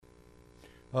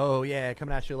Oh, yeah,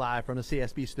 coming at you live from the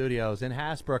CSB studios in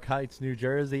Hasbrook Heights, New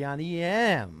Jersey on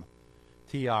EMTR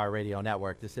Radio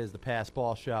Network. This is the Pass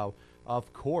Ball Show,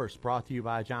 of course, brought to you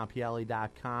by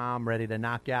JohnPielli.com, ready to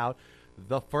knock out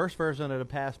the first version of the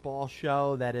Pass Ball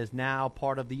Show that is now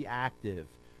part of the active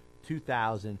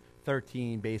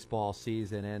 2013 baseball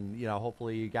season. And, you know,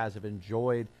 hopefully you guys have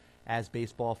enjoyed, as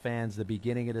baseball fans, the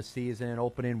beginning of the season,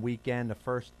 opening weekend, the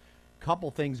first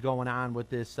couple things going on with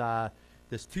this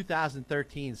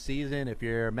 2013 season. If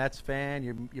you're a Mets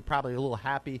fan, you're probably a little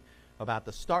happy about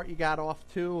the start you got off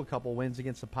to, a couple wins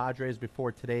against the Padres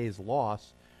before today's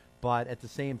loss. But at the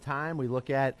same time, we look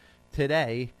at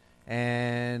today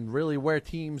and really where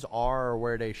teams are or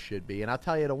where they should be. And I'll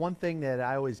tell you, the one thing that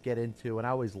I always get into, and I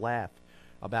always laugh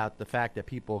about the fact that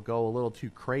people go a little too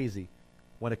crazy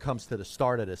when it comes to the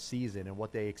start of the season and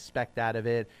what they expect out of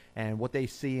it, and what they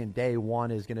see in day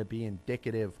one is going to be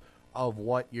indicative of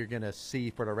what you're going to see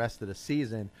for the rest of the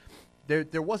season.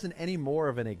 There wasn't any more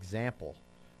of an example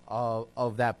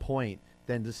of that point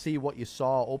than to see what you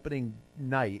saw opening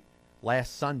night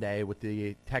last Sunday with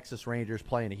the Texas Rangers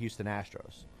playing the Houston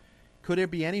Astros. Could there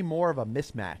be any more of a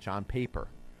mismatch on paper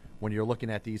when you're looking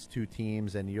at these two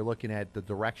teams and you're looking at the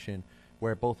direction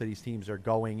where both of these teams are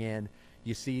going in?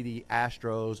 You see the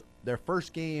Astros, their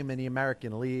first game in the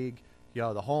American League, you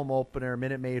know, the home opener,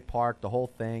 Minute Maid Park, the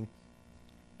whole thing.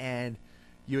 And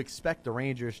you expect the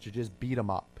Rangers to just beat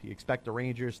them up. You expect the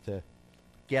Rangers to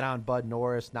get on Bud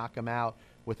Norris, knock him out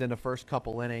within the first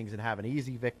couple innings and have an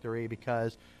easy victory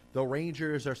because the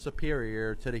Rangers are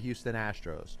superior to the Houston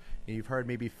Astros. And you've heard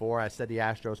me before. I said the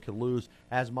Astros could lose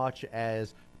as much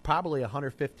as probably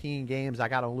 115 games. I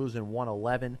got them losing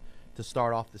 111 to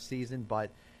start off the season. But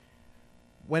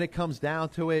when it comes down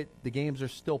to it, the games are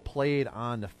still played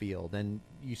on the field. And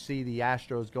you see the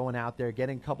Astros going out there,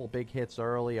 getting a couple big hits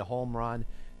early, a home run.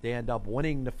 They end up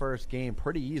winning the first game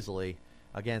pretty easily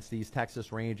against these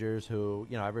Texas Rangers who,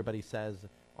 you know, everybody says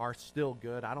are still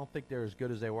good. I don't think they're as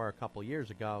good as they were a couple years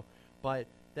ago, but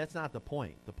that's not the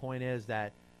point. The point is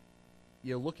that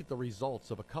you look at the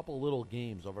results of a couple little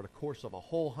games over the course of a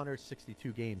whole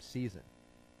 162-game season,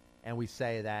 and we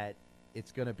say that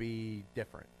it's going to be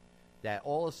different. That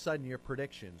all of a sudden your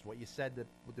predictions, what you said that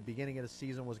at the beginning of the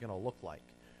season was going to look like,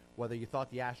 whether you thought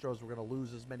the Astros were going to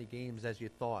lose as many games as you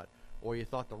thought, or you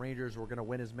thought the Rangers were going to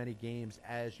win as many games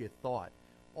as you thought,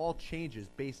 all changes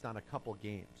based on a couple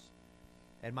games.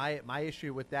 And my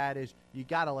issue with that is you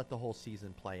got to let the whole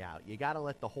season play out. You got to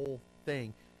let the whole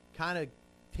thing kind of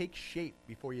take shape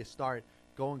before you start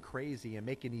going crazy and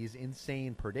making these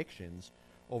insane predictions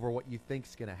over what you think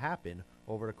is going to happen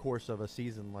over the course of a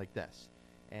season like this.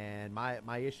 And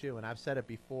my issue, and I've said it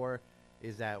before,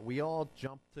 is that we all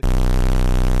jump to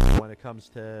when it comes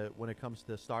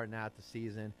to starting out the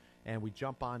season, and we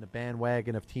jump on the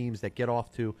bandwagon of teams that get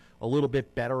off to a little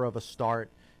bit better of a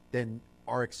start than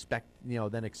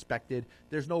expected.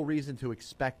 There's no reason to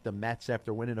expect the Mets,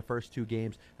 after winning the first two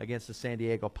games against the San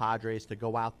Diego Padres, to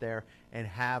go out there and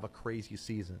have a crazy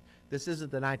season. This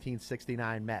isn't the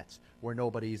 1969 Mets where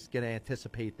nobody's going to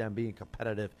anticipate them being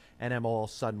competitive and them all of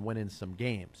a sudden winning some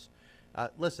games.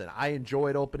 Listen, I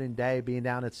enjoyed opening day, being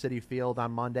down at Citi Field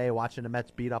on Monday, watching the Mets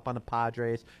beat up on the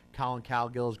Padres, Colin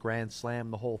Cowgill's grand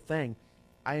slam, the whole thing.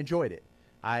 I enjoyed it.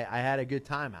 I had a good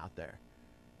time out there.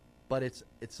 But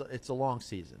it's a long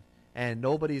season, and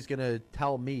nobody's going to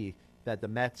tell me that the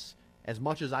Mets, as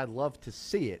much as I'd love to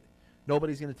see it,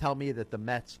 nobody's going to tell me that the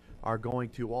Mets are going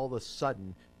to all of a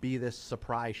sudden be this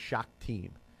surprise shock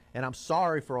team. And I'm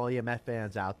sorry for all you Mets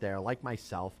fans out there, like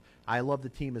myself. I love the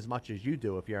team as much as you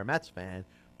do if you're a Mets fan,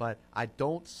 but I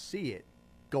don't see it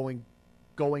going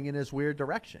in this weird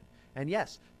direction. And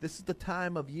yes, this is the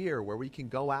time of year where we can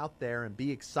go out there and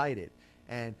be excited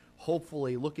and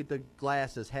hopefully look at the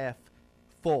glass as half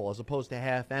full as opposed to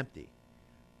half empty.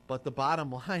 But the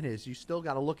bottom line is you still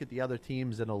got to look at the other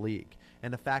teams in the league,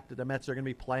 and the fact that the Mets are going to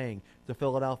be playing the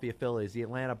Philadelphia Phillies, the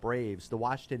Atlanta Braves, the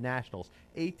Washington Nationals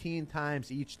 18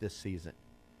 times each this season.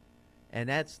 And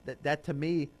that to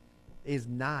me is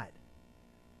not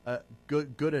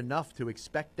good enough to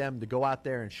expect them to go out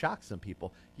there and shock some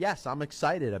people. Yes, I'm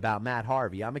excited about Matt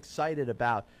Harvey. I'm excited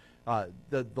about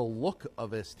the look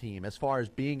of this team as far as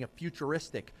being a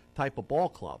futuristic type of ball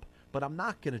club. But I'm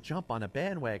not going to jump on a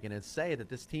bandwagon and say that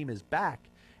this team is back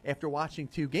after watching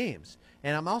two games.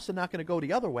 And I'm also not going to go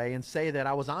the other way and say that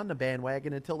I was on the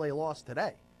bandwagon until they lost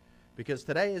today. Because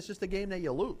today is just a game that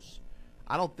you lose.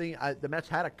 I don't think the Mets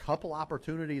had a couple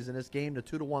opportunities in this game, the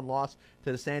 2-1 loss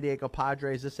to the San Diego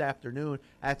Padres this afternoon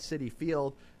at Citi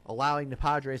Field, allowing the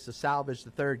Padres to salvage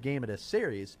the third game of this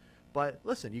series. But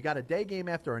listen, you got a day game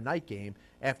after a night game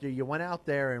after you went out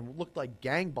there and looked like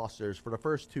gangbusters for the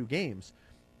first 2 games.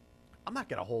 I'm not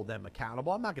going to hold them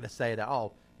accountable. I'm not going to say that,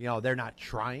 oh, they're not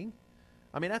trying.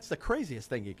 I mean, that's the craziest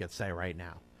thing you could say right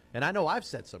now. And I know I've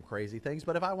said some crazy things,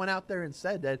 but if I went out there and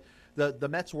said that the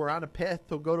Mets were on a path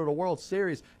to go to the World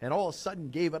Series and all of a sudden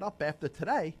gave it up after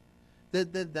today,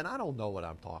 then I don't know what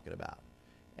I'm talking about.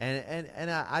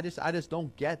 And I just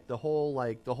don't get the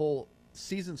whole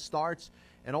season starts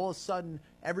and all of a sudden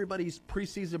everybody's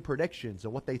preseason predictions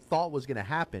and what they thought was going to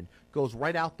happen goes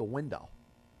right out the window.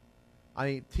 I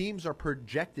mean, teams are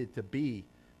projected to be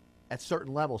at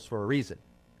certain levels for a reason.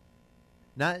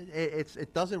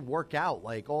 It doesn't work out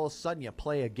like all of a sudden you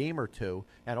play a game or two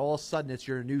and all of a sudden it's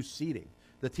your new seeding.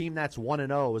 The team that's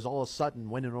 1-0 is all of a sudden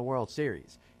winning a World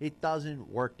Series. It doesn't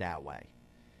work that way.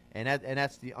 And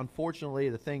that's unfortunately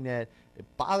the thing that it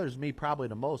bothers me probably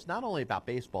the most, not only about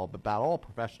baseball, but about all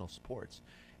professional sports.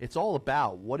 It's all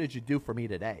about, what did you do for me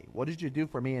today? What did you do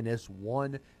for me in this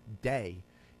one day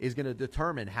is going to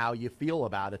determine how you feel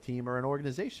about a team or an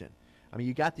organization. I mean,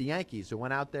 you got the Yankees who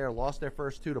went out there, lost their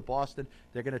first 2 to Boston.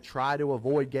 They're going to try to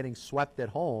avoid getting swept at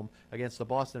home against the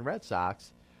Boston Red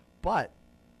Sox. But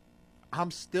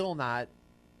I'm still not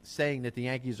saying that the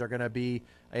Yankees are going to be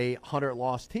a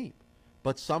 100-loss team.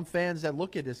 But some fans that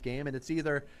look at this game, and it's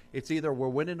either we're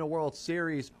winning the World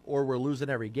Series or we're losing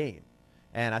every game.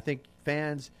 And I think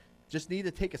fans just need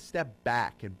to take a step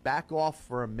back and back off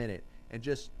for a minute and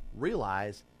just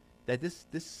realize that this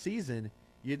season –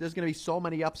 there's going to be so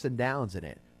many ups and downs in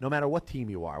it, no matter what team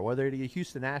you are, whether you're the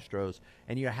Houston Astros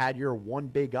and you had your one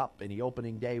big up in the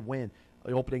opening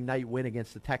night win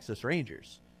against the Texas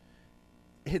Rangers.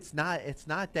 It's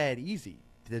not that easy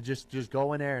to just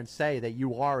go in there and say that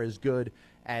you are as good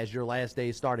as your last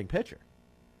day's starting pitcher,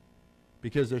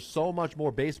 because there's so much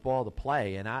more baseball to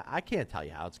play, and I can't tell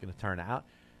you how it's going to turn out.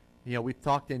 We've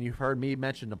talked, and you've heard me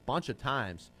mention a bunch of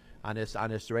times on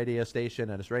this radio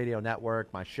station, on this radio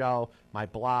network, my show, my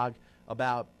blog,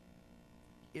 about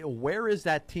where is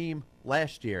that team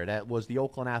last year that was the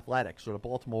Oakland Athletics or the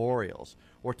Baltimore Orioles,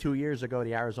 or 2 years ago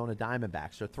the Arizona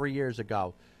Diamondbacks, or 3 years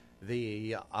ago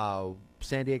the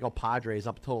San Diego Padres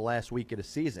up until the last week of the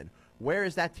season. Where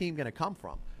is that team going to come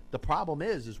from? The problem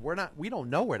is we don't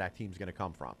know where that team's going to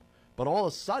come from. But all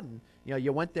of a sudden,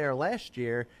 you went there last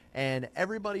year, and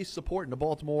everybody's supporting the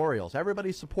Baltimore Orioles.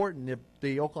 Everybody's supporting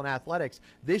the Oakland Athletics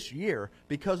this year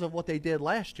because of what they did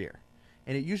last year.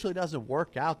 And it usually doesn't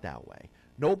work out that way.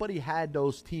 Nobody had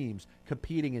those teams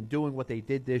competing and doing what they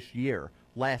did this year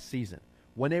last season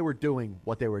when they were doing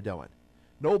what they were doing.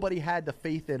 Nobody had the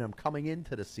faith in them coming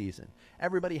into the season.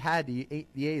 Everybody had the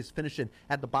A's finishing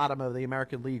at the bottom of the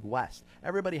American League West.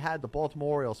 Everybody had the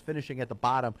Baltimore Orioles finishing at the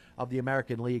bottom of the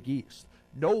American League East.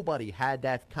 Nobody had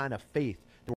that kind of faith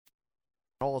to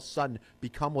all of a sudden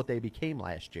become what they became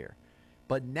last year.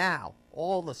 But now,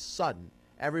 all of a sudden,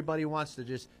 everybody wants to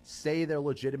just say they're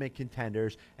legitimate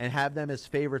contenders and have them as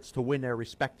favorites to win their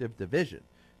respective division.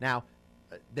 Now,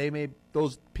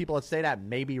 those people that say that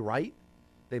may be right.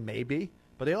 They may be.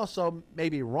 But they also may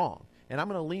be wrong. And I'm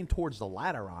going to lean towards the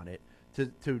latter on it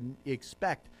to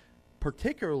expect,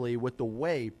 particularly with the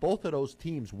way both of those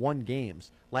teams won games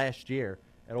last year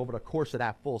and over the course of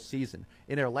that full season,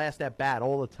 in their last at-bat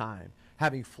all the time,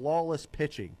 having flawless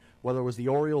pitching, whether it was the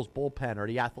Orioles bullpen or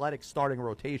the Athletics starting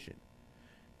rotation.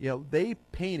 They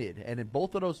painted, and in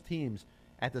both of those teams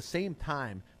at the same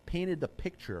time, painted the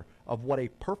picture of what a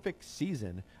perfect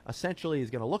season essentially is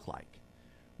going to look like.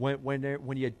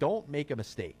 When you don't make a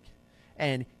mistake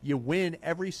and you win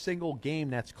every single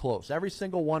game that's close, every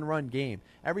single one-run game,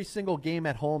 every single game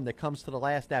at home that comes to the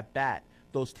last at-bat,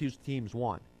 those two teams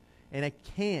won. And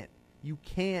you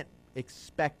can't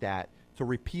expect that to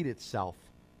repeat itself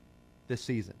this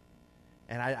season.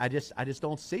 And I just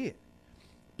don't see it.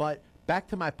 But back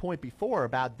to my point before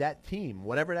about that team,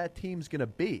 whatever that team's going to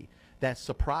be, that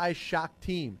surprise shock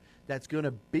team that's going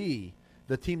to be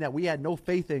the team that we had no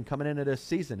faith in coming into this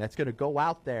season, that's going to go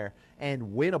out there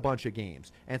and win a bunch of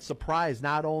games and surprise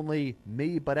not only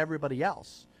me but everybody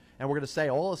else. And we're going to say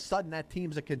all of a sudden that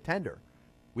team's a contender.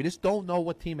 We just don't know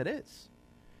what team it is.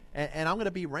 And I'm going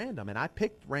to be random. And I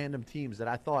picked random teams that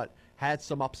I thought had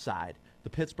some upside. The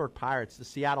Pittsburgh Pirates, the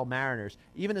Seattle Mariners,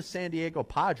 even the San Diego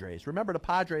Padres. Remember the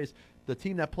Padres, the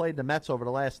team that played the Mets over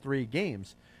the last 3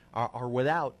 games, are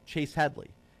without Chase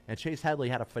Headley. And Chase Headley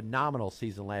had a phenomenal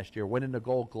season last year, winning the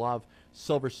Gold Glove,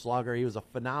 Silver Slugger. He was a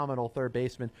phenomenal third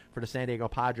baseman for the San Diego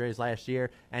Padres last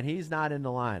year, and he's not in the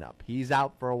lineup. He's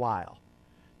out for a while.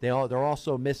 They're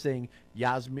also missing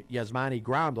Yasmani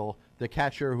Grandal, the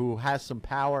catcher who has some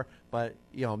power, but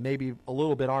maybe a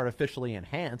little bit artificially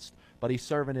enhanced but he's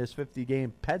serving his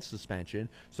 50-game PED suspension,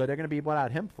 so they're going to be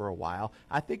without him for a while.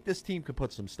 I think this team could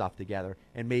put some stuff together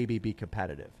and maybe be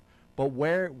competitive. But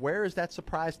where is that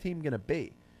surprise team going to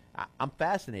be? I'm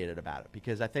fascinated about it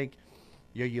because I think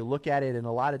you look at it in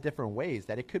a lot of different ways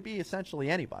that it could be essentially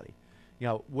anybody.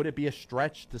 Would it be a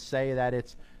stretch to say that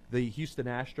it's the Houston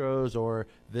Astros or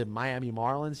the Miami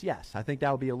Marlins? Yes, I think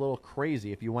that would be a little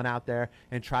crazy if you went out there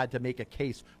and tried to make a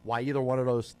case why either one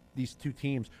of these two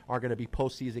teams are going to be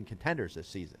postseason contenders this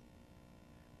season.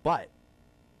 But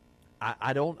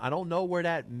I don't know where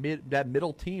that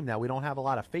middle team that we don't have a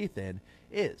lot of faith in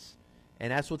is.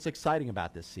 And that's what's exciting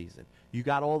about this season. You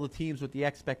got all the teams with the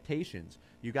expectations.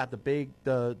 You got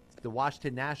the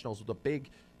Washington Nationals with a big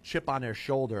chip on their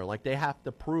shoulder. Like they have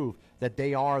to prove that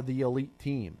they are the elite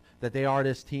team, that they are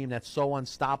this team that's so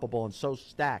unstoppable and so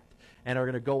stacked and are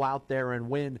going to go out there and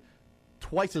win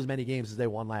twice as many games as they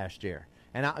won last year.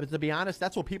 And to be honest,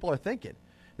 that's what people are thinking.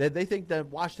 They think the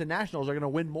Washington Nationals are going to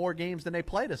win more games than they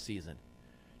play this season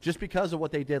just because of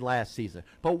what they did last season.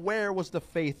 But where was the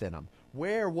faith in them?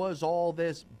 Where was all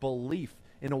this belief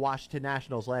in the Washington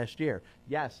Nationals last year?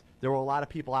 Yes, there were a lot of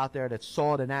people out there that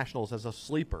saw the Nationals as a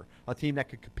sleeper, a team that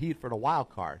could compete for the wild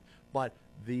card. But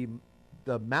the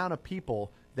amount of people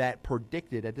that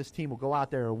predicted that this team will go out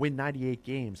there and win 98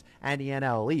 games and the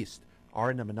NL East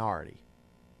are in the minority.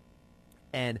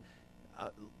 And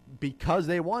because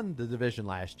they won the division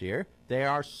last year, they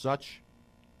are such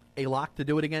a lock to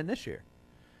do it again this year.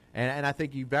 And I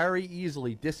think you very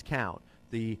easily discount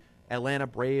the Atlanta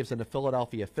Braves and the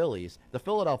Philadelphia Phillies. The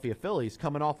Philadelphia Phillies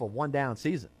coming off a one-down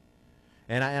season.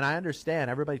 And I understand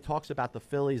everybody talks about the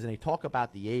Phillies and they talk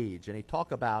about the age and they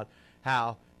talk about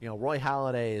how Roy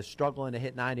Halladay is struggling to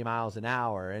hit 90 miles an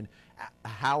hour and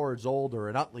Howard's older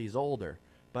and Utley's older.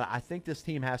 But I think this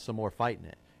team has some more fight in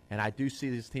it. And I do see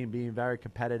this team being very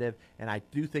competitive, and I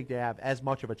do think they have as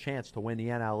much of a chance to win the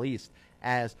NL East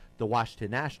as the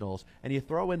Washington Nationals. And you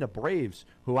throw in the Braves,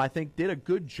 who I think did a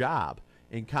good job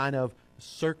in kind of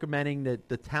circumventing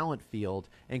the talent field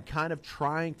and kind of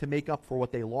trying to make up for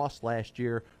what they lost last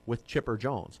year with Chipper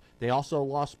Jones. They also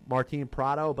lost Martin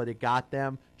Prado, but it got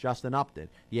them Justin Upton.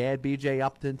 You add B.J.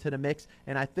 Upton to the mix,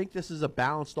 and I think this is a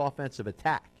balanced offensive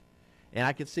attack. And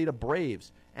I could see the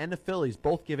Braves and the Phillies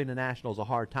both giving the Nationals a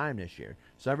hard time this year.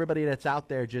 So everybody that's out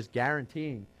there just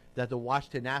guaranteeing that the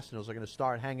Washington Nationals are going to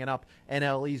start hanging up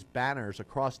NL East banners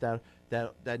across that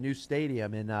new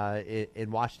stadium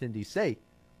in Washington, D.C.,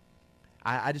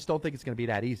 I just don't think it's going to be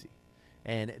that easy.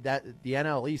 And that the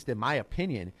NL East, in my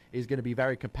opinion, is going to be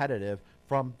very competitive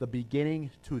from the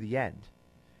beginning to the end.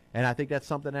 And I think that's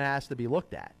something that has to be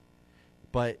looked at.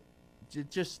 But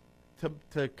just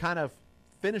to kind of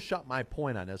finish up my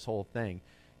point on this whole thing,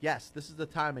 yes, this is the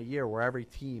time of year where every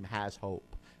team has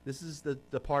hope. This is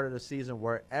the part of the season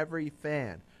where every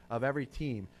fan of every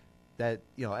team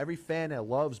every fan that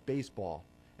loves baseball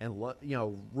and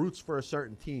roots for a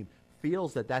certain team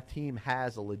feels that team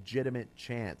has a legitimate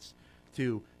chance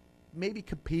to maybe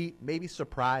compete, maybe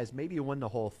surprise, maybe win the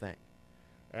whole thing.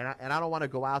 And I don't want to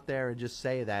go out there and just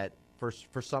say that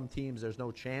for some teams there's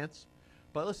no chance.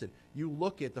 But listen, you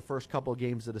look at the first couple of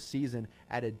games of the season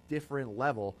at a different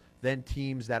level than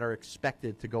teams that are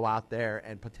expected to go out there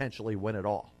and potentially win it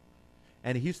all.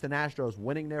 And the Houston Astros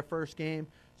winning their first game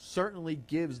certainly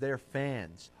gives their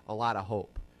fans a lot of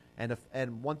hope.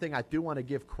 And one thing I do want to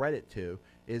give credit to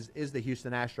is the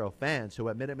Houston Astro fans who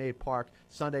at Minute Maid Park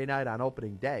Sunday night on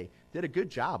opening day did a good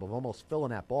job of almost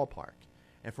filling that ballpark.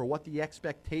 And for what the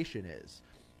expectation is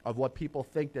of what people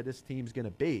think that this team's going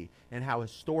to be and how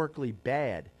historically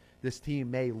bad this team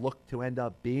may look to end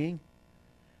up being,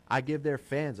 I give their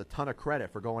fans a ton of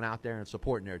credit for going out there and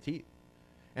supporting their team.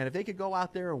 And if they could go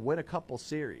out there and win a couple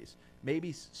series,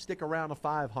 maybe stick around the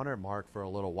 500 mark for a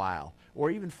little while, or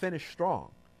even finish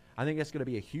strong, I think that's going to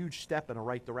be a huge step in the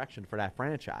right direction for that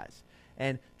franchise.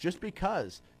 And just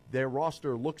because their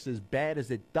roster looks as bad as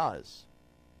it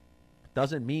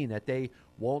doesn't mean that they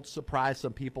won't surprise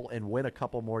some people and win a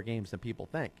couple more games than people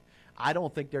think. I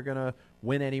don't think they're going to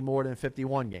win any more than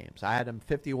 51 games. I had them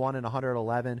 51 and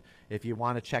 111. If you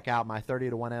want to check out my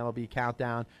 30-1 MLB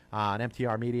countdown on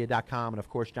mtrmedia.com and, of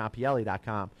course,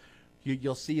 johnpielli.com,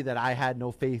 you'll see that I had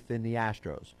no faith in the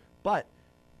Astros. But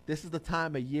this is the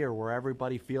time of year where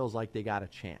everybody feels like they got a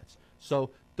chance.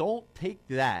 So don't take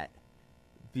that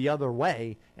the other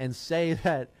way and say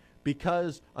that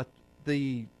because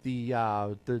the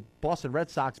Boston Red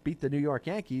Sox beat the New York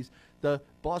Yankees, the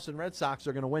Boston Red Sox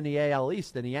are going to win the AL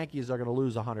East and the Yankees are going to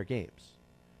lose 100 games.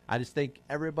 I just think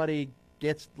everybody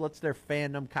lets their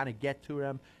fandom kind of get to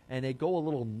them, and they go a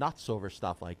little nuts over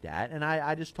stuff like that, and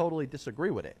I just totally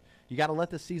disagree with it. You got to let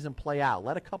the season play out.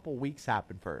 Let a couple weeks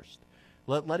happen first.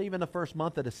 Let even the first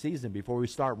month of the season before we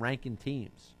start ranking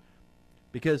teams.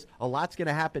 Because a lot's going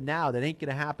to happen now that ain't going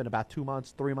to happen about 2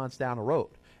 months, 3 months down the road.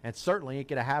 And certainly ain't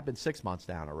going to happen 6 months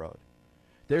down the road.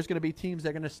 There's going to be teams that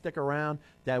are going to stick around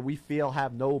that we feel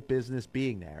have no business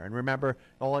being there. And remember,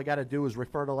 all I got to do is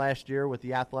refer to last year with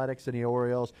the Athletics and the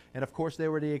Orioles. And, of course, they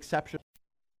were the exception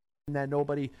that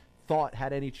nobody thought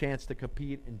had any chance to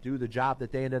compete and do the job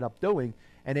that they ended up doing.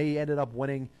 And they ended up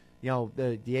winning.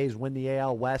 The A's win the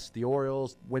AL West. The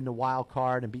Orioles win the wild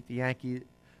card and beat the Yankees.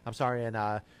 I'm sorry, and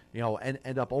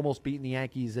end up almost beating the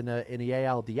Yankees in the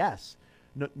ALDS.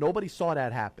 Nobody saw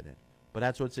that happening. But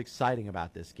that's what's exciting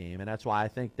about this game, and that's why I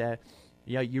think that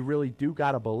you really do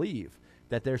got to believe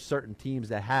that there's certain teams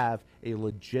that have a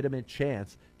legitimate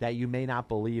chance that you may not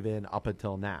believe in up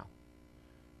until now.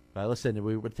 But listen,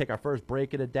 we would take our first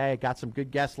break of the day. Got some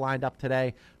good guests lined up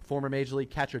today. Former Major League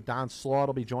catcher Don Slaught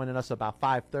will be joining us about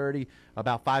 5:30.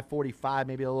 About 5:45,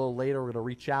 maybe a little later, we're going to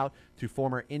reach out to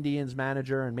former Indians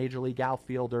manager and Major League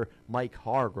outfielder Mike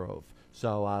Hargrove.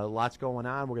 So lots going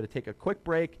on. We're going to take a quick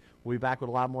break. We'll be back with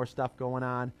a lot more stuff going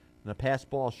on in the Pass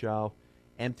Ball Show,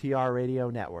 MTR Radio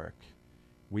Network.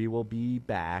 We will be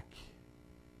back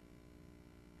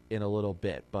in a little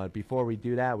bit. But before we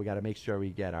do that, we got to make sure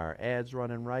we get our ads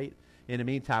running right. In the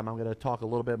meantime, I'm going to talk a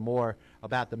little bit more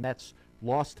about the Mets'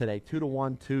 loss today,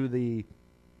 2-1 to the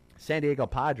San Diego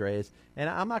Padres. And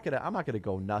I'm not gonna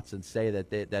go nuts and say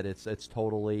that it's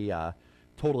totally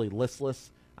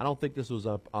listless. I don't think this was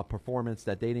a performance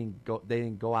that they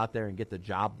didn't go out there and get the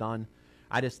job done.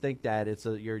 I just think that it's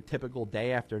your typical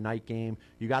day after night game.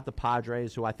 You got the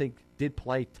Padres, who I think did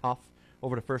play tough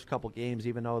over the first couple games,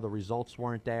 even though the results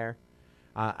weren't there.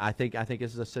 I think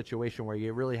this is a situation where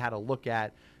you really had to look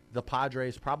at the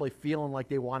Padres probably feeling like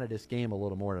they wanted this game a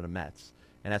little more than the Mets,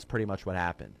 and that's pretty much what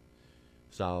happened.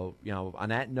 So, on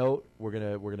that note, we're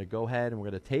gonna go ahead and we're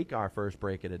gonna take our first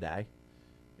break of the day,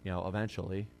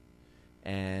 eventually,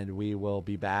 and we will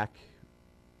be back.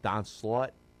 Don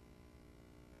Slaught.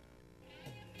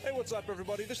 Hey, what's up,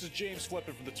 everybody? This is James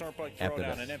Flippin from the Turnpike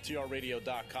Throwdown and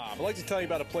MTRRadio.com. I'd like to tell you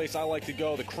about a place I like to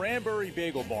go, the Cranberry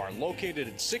Bagel Barn, located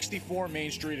at 64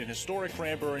 Main Street in historic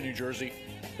Cranberry, New Jersey.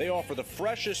 They offer the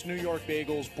freshest New York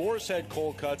bagels, boar's head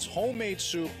cold cuts, homemade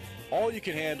soup, all you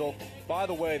can handle. By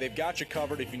the way, they've got you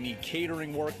covered if you need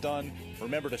catering work done.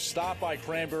 Remember to stop by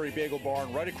Cranberry Bagel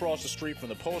Barn right across the street from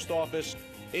the post office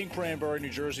in Cranberry, New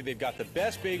Jersey. They've got the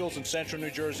best bagels in central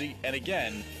New Jersey, and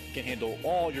again, can handle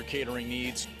all your catering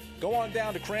needs. Go on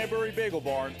down to Cranberry Bagel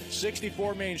Barn,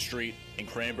 64 Main Street in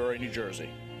Cranberry, New Jersey.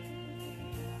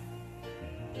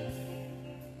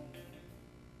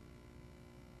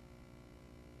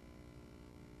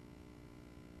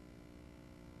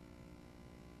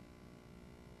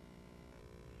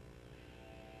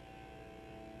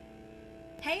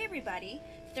 Hey everybody!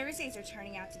 Thursdays are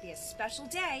turning out to be a special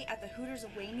day at the Hooters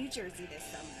of Wayne, New Jersey this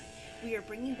summer. We are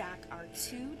bringing back our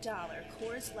 $2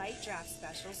 Coors Light Draft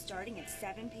Special starting at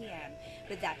 7 p.m.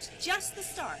 But that's just the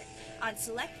start. On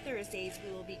select Thursdays,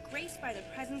 we will be graced by the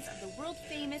presence of the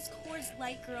world-famous Coors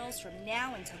Light girls from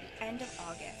now until the end of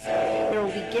August. There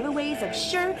will be giveaways of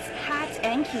shirts, hats,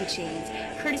 and keychains,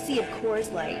 courtesy of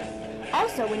Coors Light.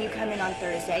 Also, when you come in on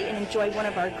Thursday and enjoy one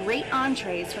of our great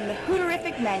entrees from the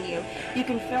Hooterific menu, you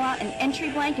can fill out an entry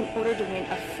blank in order to win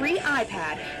a free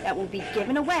iPad that will be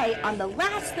given away on the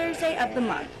last Thursday of the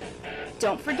month.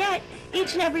 Don't forget,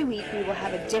 each and every week we will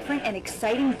have a different and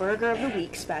exciting Burger of the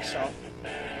Week special.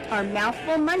 Our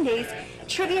Mouthful Mondays,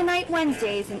 Trivia Night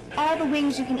Wednesdays, and all the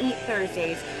wings you can eat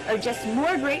Thursdays are just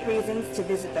more great reasons to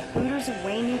visit the Hooters of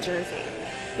Wayne, New Jersey.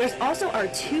 There's also our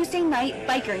Tuesday night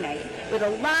Biker Night with a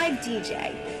live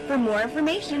DJ. For more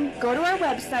information, go to our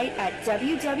website at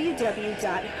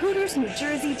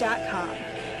www.hootersnewjersey.com.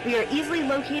 We are easily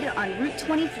located on Route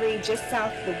 23 just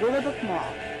south of the Willowbrook Mall.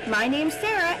 My name's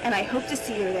Sarah, and I hope to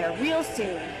see you there real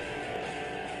soon.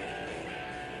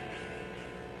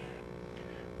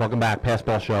 Welcome back, Pass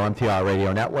Ball Show, MTR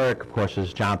Radio Network. Of course, this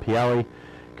is John Pielli.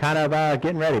 Kind of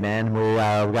getting ready, man. We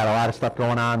got a lot of stuff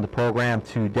going on in the program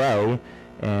today.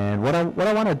 And what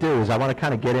I want to do is I want to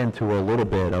kind of get into a little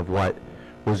bit of what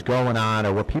was going on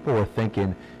or what people were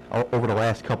thinking over the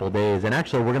last couple of days. And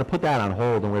actually, we're going to put that on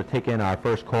hold, and we're going to take in our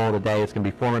first call today. It's going to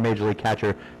be former Major League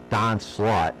catcher Don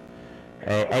Slaught.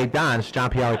 Hey, Don, it's John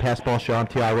Pielli, Pass Ball Show,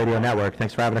 MTR Radio Network.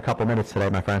 Thanks for having a couple minutes today,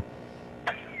 my friend.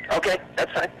 Okay,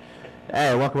 that's fine.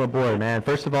 Hey, welcome aboard, man.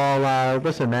 First of all,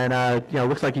 listen, man,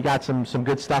 looks like you got some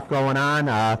good stuff going on.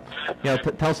 Tell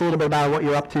us a little bit about what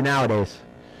you're up to nowadays.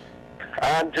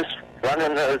 I'm just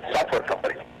running a software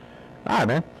company. All right,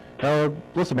 man.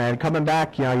 Listen, man, coming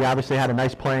back, you obviously had a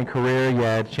nice playing career. You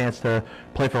had a chance to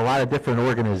play for a lot of different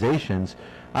organizations.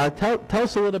 Tell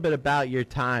us a little bit about your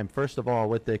time, first of all,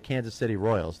 with the Kansas City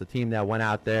Royals, the team that went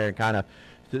out there and kind of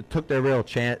took their real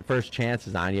first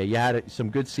chances on you. You had some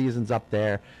good seasons up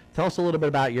there. Tell us a little bit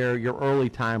about your early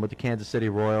time with the Kansas City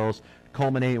Royals,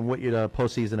 culminating with your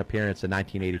postseason appearance in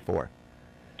 1984.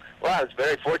 Well, I was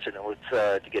very fortunate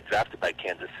to get drafted by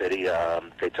Kansas City.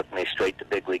 They took me straight to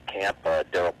big league camp.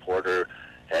 Darrell Porter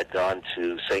had gone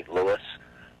to St. Louis,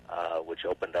 which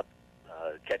opened up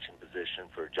catching position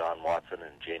for John Watson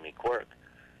and Jamie Quirk.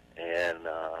 And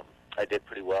I did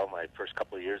pretty well my first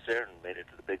couple of years there and made it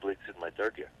to the big leagues in my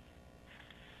third year.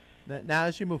 Now,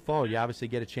 as you move forward, you obviously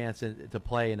get a chance to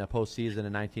play in a postseason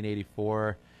in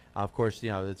 1984. Of course,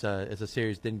 it's a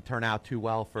series didn't turn out too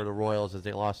well for the Royals as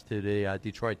they lost to the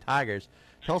Detroit Tigers.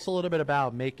 Tell us a little bit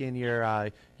about making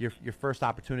your first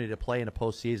opportunity to play in a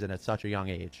postseason at such a young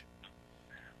age.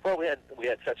 Well, we had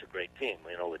such a great team,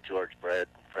 with George Brett,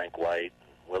 Frank White,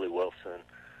 Willie Wilson,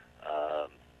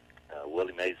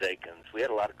 Willie Mays Aikens. We had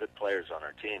a lot of good players on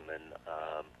our team, and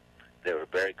they were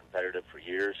very competitive for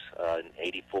years. In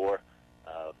 '84,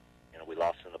 we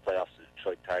lost in the playoffs to the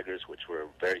Detroit Tigers, which were a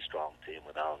very strong team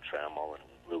with Alan Trammell and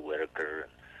Lou Whitaker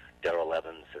and Darrell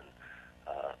Evans, and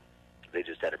they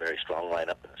just had a very strong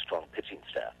lineup and a strong pitching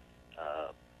staff.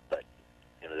 But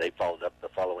they followed up the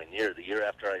following year. The year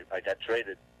after I got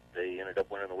traded, they ended up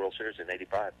winning the World Series in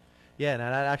 '85. Yeah,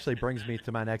 now that actually brings me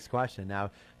to my next question.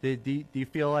 Now, do you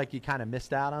feel like you kind of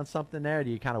missed out on something there? Do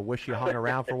you kind of wish you hung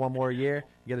around for one more year,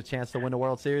 get a chance to win the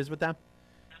World Series with them?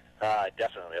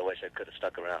 Definitely. I wish I could have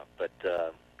stuck around. But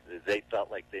they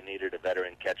felt like they needed a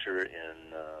veteran catcher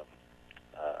and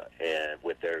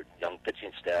with their young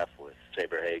pitching staff with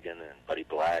Saberhagen and Buddy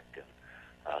Black and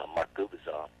Mark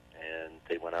Gubicza. And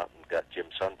they went out and got Jim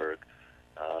Sundberg,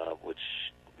 which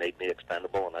made me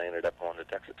expendable, and I ended up going to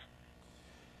Texas.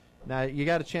 Now, you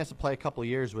got a chance to play a couple of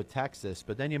years with Texas,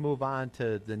 but then you move on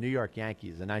to the New York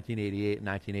Yankees in 1988 and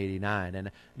 1989.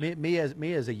 And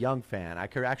me as a young fan, I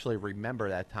could actually remember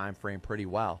that time frame pretty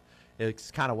well.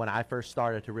 It's kind of when I first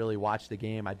started to really watch the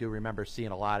game. I do remember seeing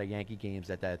a lot of Yankee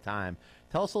games at that time.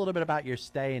 Tell us a little bit about your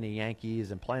stay in the Yankees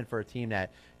and playing for a team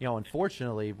that,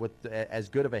 unfortunately, with as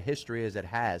good of a history as it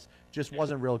has, just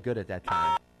wasn't real good at that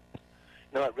time.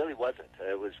 No, it really wasn't.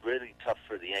 It was really tough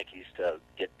for the Yankees to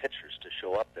get pitchers to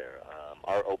show up there.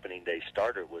 Our opening day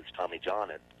starter was Tommy John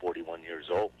at 41 years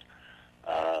old,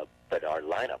 but our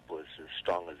lineup was as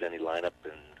strong as any lineup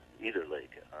in either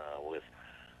league, with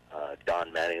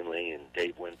Don Mattingly and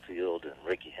Dave Winfield and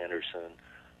Ricky Henderson,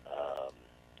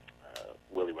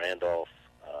 Willie Randolph,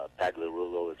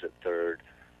 Pagliarulo was at third.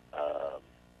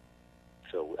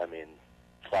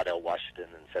 Claudell Washington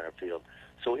in center field.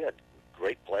 So we had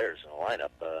great players in the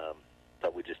lineup,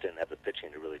 but we just didn't have the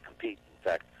pitching to really compete. In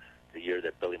fact, the year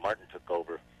that Billy Martin took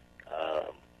over,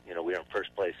 we were in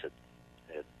first place at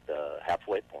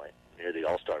halfway point near the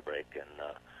All-Star break,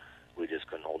 and we just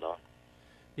couldn't hold on.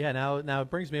 Yeah, now it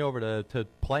brings me over to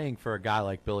playing for a guy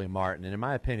like Billy Martin, and in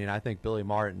my opinion, I think Billy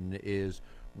Martin is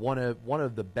one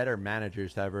of the better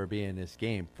managers to ever be in this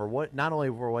game. Not only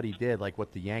for what he did, like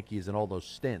with the Yankees and all those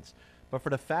stints, but for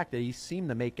the fact that he seemed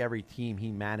to make every team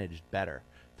he managed better.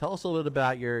 Tell us a little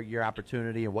about your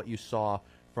opportunity and what you saw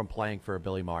from playing for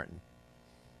Billy Martin.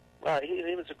 Well,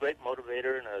 he was a great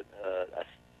motivator and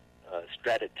a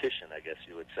statistician, I guess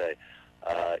you would say.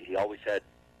 He always had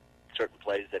certain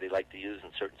plays that he liked to use in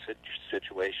certain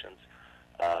situations.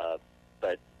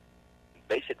 But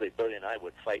basically, Billy and I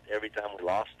would fight every time we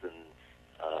lost and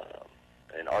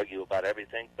argue about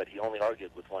everything, but he only argued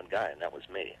with one guy, and that was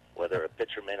me. Whether a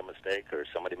pitcher made a mistake or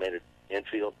somebody made an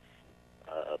infield,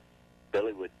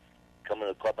 Billy would come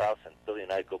into the clubhouse, and Billy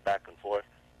and I would go back and forth,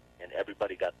 and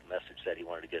everybody got the message that he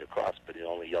wanted to get across, but he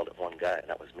only yelled at one guy, and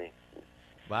that was me.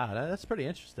 Wow, that's pretty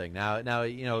interesting. Now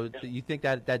you think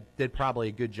that did probably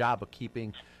a good job of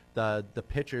keeping the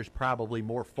pitchers probably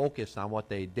more focused on what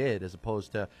they did as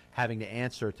opposed to having to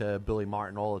answer to Billy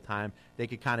Martin all the time. They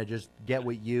could kind of just get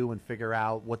with you and figure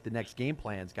out what the next game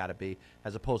plan's got to be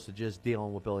as opposed to just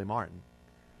dealing with Billy Martin.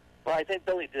 Well, I think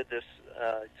Billy did this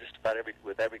just about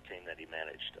with every team that he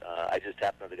managed. I just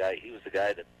happened to he was the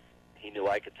guy that he knew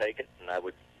I could take it, and I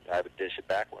would dish it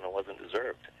back when it wasn't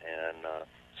deserved. And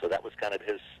so that was kind of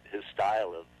his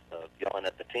style of yelling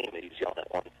at the team. He was yelling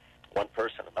at one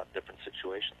person about different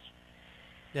situations.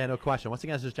 Yeah, no question. Once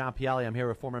again, this is John Pielli. I'm here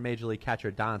with former Major League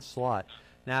catcher Don Slaught.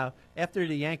 Now, after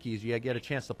the Yankees, you get a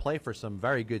chance to play for some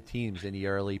very good teams in the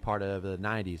early part of the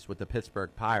 90s with the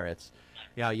Pittsburgh Pirates.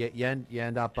 You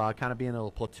end up kind of being a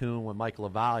little platoon with Mike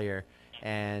LaValliere,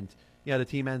 and the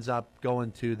team ends up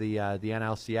going to the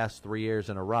NLCS 3 years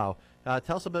in a row.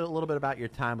 Tell us a little bit about your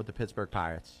time with the Pittsburgh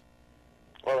Pirates.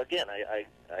 Well, again,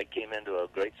 I came into a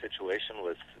great situation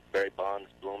with Barry Bonds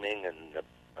blooming and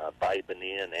Bobby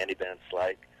Bonilla and Andy Van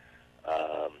Slyke,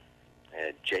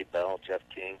 and Jay Bell, Jeff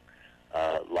King.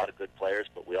 A lot of good players,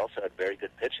 but we also had very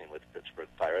good pitching with the Pittsburgh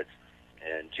Pirates.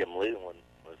 And Jim Leland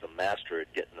was a master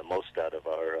at getting the most out of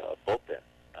our bullpen,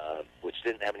 which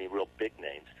didn't have any real big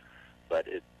names, but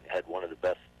it had one of the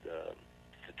best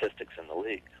statistics in the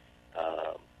league.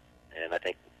 And I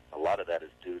think a lot of that is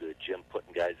due to Jim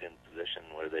putting guys in position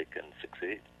where they can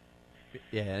succeed.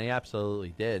 Yeah, and he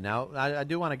absolutely did. Now, I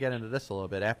do want to get into this a little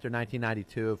bit. After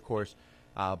 1992, of course,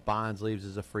 Bonds leaves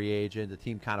as a free agent. The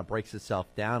team kind of breaks itself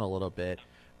down a little bit.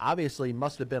 Obviously,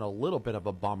 must have been a little bit of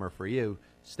a bummer for you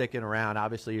sticking around.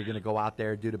 Obviously, you're going to go out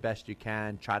there, do the best you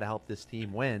can, try to help this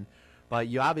team win. But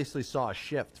you obviously saw a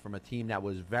shift from a team that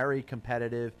was very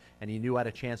competitive and you knew had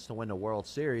a chance to win the World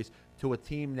Series to a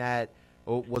team that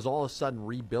was all of a sudden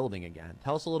rebuilding again.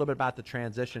 Tell us a little bit about the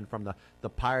transition from the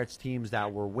Pirates teams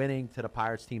that were winning to the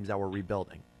Pirates teams that were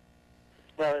rebuilding.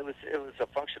 Well, it was a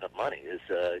function of money.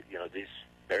 These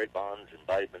Barry Bonds and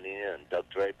Bobby Bonilla and Doug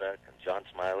Drabek and John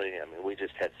Smiley. I mean, we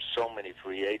just had so many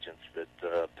free agents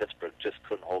that Pittsburgh just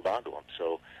couldn't hold on to them.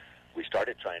 So we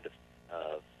started trying to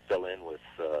fill in with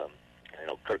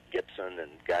Kirk Gibson and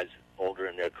guys older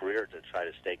in their career to try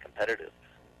to stay competitive.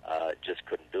 Just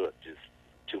couldn't do it. Just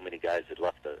too many guys had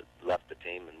left the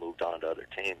team and moved on to other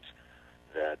teams.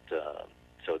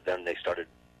 So then they started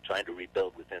trying to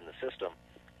rebuild within the system,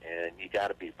 and you got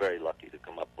to be very lucky to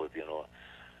come up with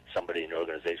somebody in the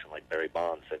organization like Barry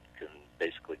Bonds that can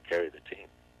basically carry the team.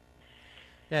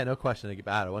 Yeah, no question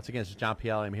about it. Once again, this is John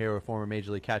Pielli. I'm here with former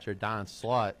Major League catcher Don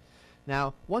Slaught.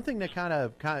 Now, one thing that kind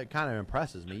of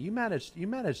impresses me, you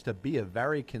managed to be a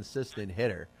very consistent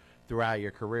hitter throughout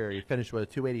your career. You finished with a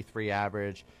 283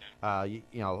 average.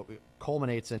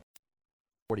 Culminates in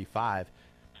 45.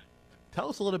 Tell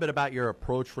us a little bit about your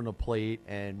approach from the plate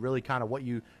and really kind of what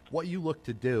you look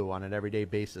to do on an everyday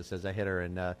basis as a hitter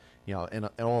and in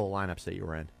all the lineups that you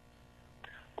were in.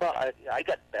 Well, I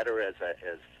got better as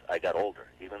I got older.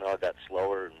 Even though I got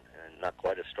slower and not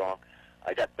quite as strong,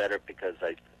 I got better because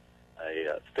I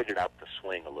figured out the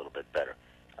swing a little bit better.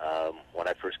 When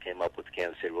I first came up with the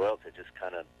Kansas City Royals, I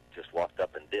just walked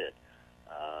up and did.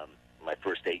 My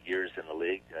first 8 years in the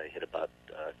league, I hit about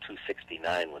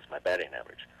 269 was my batting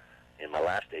average. In my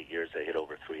last 8 years, I hit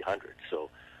over 300. So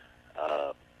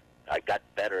I got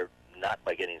better not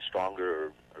by getting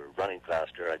stronger or running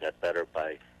faster. I got better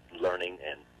by learning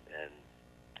and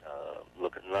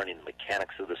learning the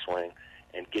mechanics of the swing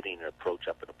and getting an approach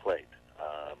up at the plate.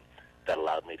 That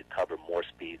allowed me to cover more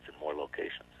speeds and more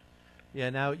locations. Yeah,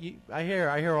 now I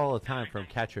hear all the time from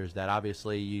catchers that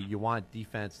obviously you want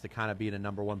defense to kind of be the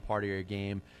number one part of your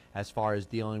game as far as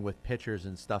dealing with pitchers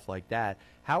and stuff like that.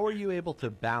 How are you able to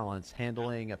balance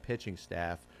handling a pitching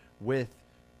staff with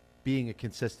being a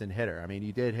consistent hitter? I mean,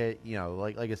 you did hit,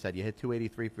 like I said, you hit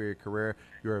 283 for your career.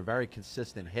 You're a very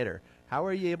consistent hitter. How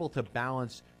are you able to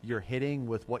balance your hitting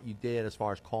with what you did as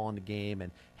far as calling the game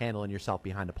and handling yourself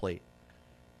behind the plate?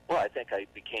 Well, I think I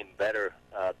became better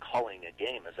calling a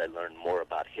game as I learned more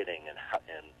about hitting and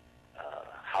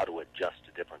how to adjust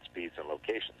to different speeds and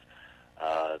locations.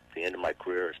 At the end of my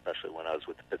career, especially when I was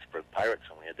with the Pittsburgh Pirates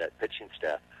and we had that pitching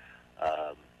staff,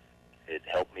 it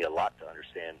helped me a lot to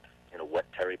understand what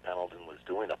Terry Pendleton was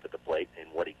doing up at the plate and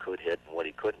what he could hit and what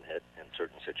he couldn't hit in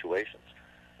certain situations.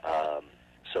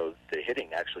 So the hitting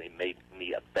actually made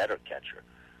me a better catcher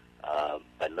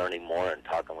by learning more and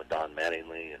talking with Don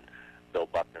Mattingly and Bill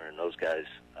Buckner and those guys.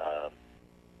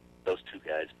 Those two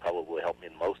guys probably helped me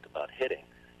the most about hitting,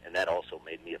 and that also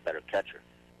made me a better catcher.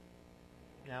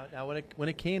 Now when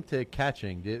it came to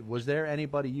catching, was there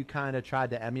anybody you kind of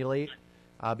tried to emulate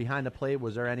behind the plate?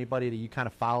 Was there anybody that you kind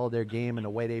of followed their game and the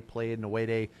way they played and the way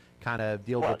they kind of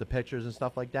dealt with the pitchers and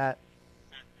stuff like that?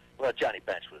 Well, Johnny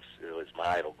Bench was my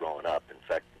idol growing up. In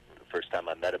fact, the first time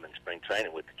I met him in spring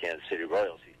training with the Kansas City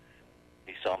Royals,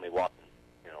 he saw me walking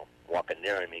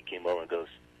near him. He came over and goes,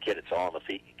 "Kid, it's all on the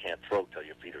feet. You can't throw till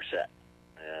your feet are set."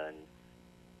 And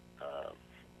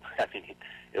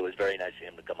it was very nice of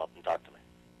him to come up and talk to me.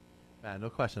 No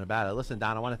question about it. Listen,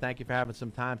 Don, I want to thank you for having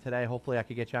some time today. Hopefully I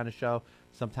could get you on the show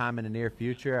sometime in the near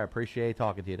future. I appreciate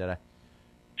talking to you today.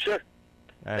 Sure.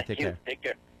 All right, take care. Take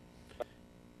care.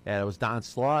 Yeah, it was Don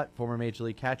Slaught, former Major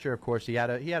League catcher. Of course, he had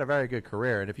a very good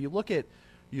career. And if you look at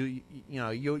you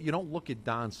don't look at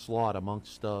Don Slaught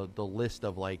amongst the list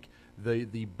of like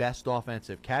the best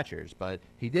offensive catchers, but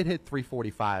he did hit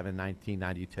 345 in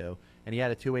 1992, and he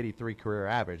had a 283 career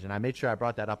average. And I made sure I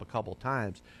brought that up a couple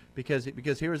times because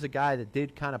here was a guy that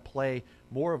did kind of play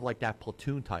more of like that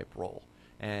platoon type role.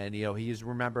 And, he's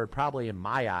remembered probably in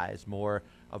my eyes more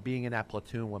of being in that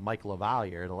platoon with Mike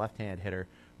LaValliere, the left-hand hitter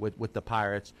with the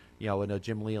Pirates, in the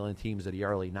Jim Leyland teams of the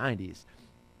early 90s.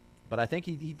 But I think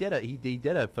he did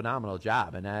a phenomenal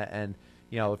job. And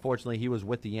unfortunately, he was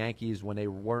with the Yankees when they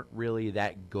weren't really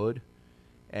that good.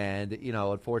 And,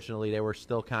 unfortunately, they were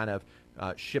still kind of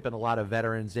shipping a lot of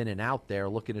veterans in and out there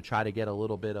looking to try to get a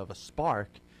little bit of a spark.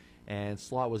 And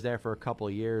Slaught was there for a couple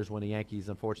of years when the Yankees,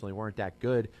 unfortunately, weren't that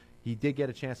good. He did get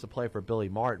a chance to play for Billy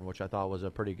Martin, which I thought was a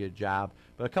pretty good job.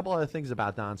 But a couple other things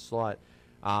about Don Slaught.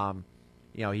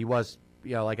 He was,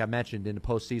 like I mentioned, in the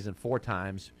postseason 4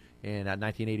 times in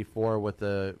 1984 with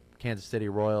the Kansas City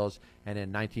Royals and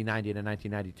in 1990 and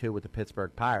 1992 with the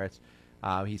Pittsburgh Pirates.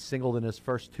 He singled in his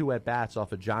first 2 at-bats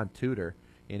off of John Tudor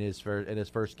in his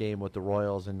first game with the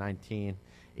Royals in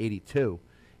 1982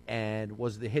 and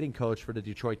was the hitting coach for the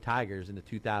Detroit Tigers in the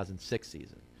 2006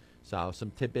 season. So some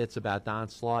tidbits about Don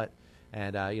Slaught,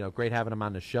 and, great having him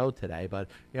on the show today. But,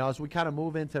 as we kind of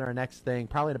move into our next thing,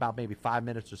 probably in about maybe 5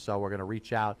 minutes or so, we're going to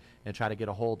reach out and try to get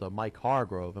a hold of Mike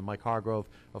Hargrove. And Mike Hargrove,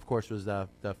 of course, was the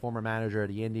former manager of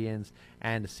the Indians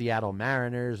and the Seattle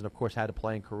Mariners, and, of course, had a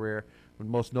playing career,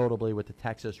 most notably with the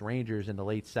Texas Rangers in the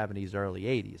late 70s, early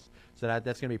 80s. So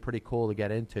that's going to be pretty cool to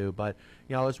get into. But,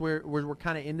 as we're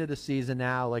kind of into the season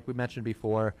now, like we mentioned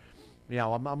before,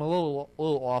 I'm a little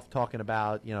off talking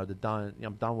about,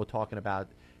 I'm done with talking about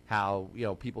how,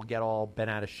 people get all bent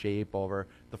out of shape over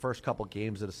the first couple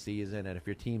games of the season. And if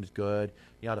your team's good,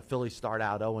 the Phillies start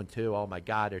out 0-2. Oh, my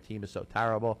God, their team is so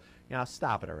terrible.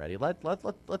 Stop it already. Let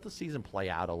the season play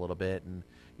out a little bit. And,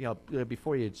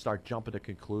 before you start jumping to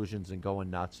conclusions and going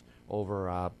nuts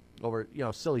over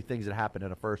silly things that happen in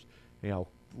the first,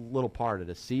 little part of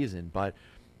the season. But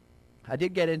I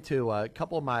did get into a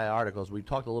couple of my articles. We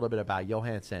talked a little bit about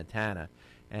Johan Santana.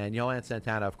 And Johan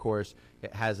Santana, of course,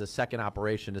 has a second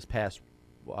operation this past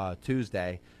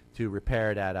Tuesday to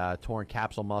repair that torn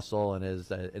capsule muscle in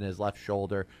his left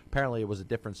shoulder. Apparently it was a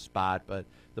different spot, but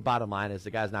the bottom line is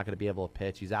the guy's not going to be able to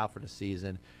pitch. He's out for the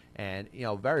season and,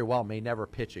 very well may never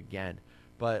pitch again.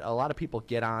 But a lot of people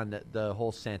get on the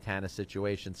whole Santana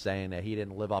situation saying that he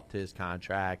didn't live up to his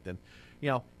contract. And,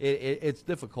 it's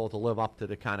difficult to live up to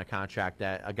the kind of contract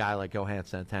that a guy like Johan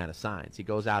Santana signs. He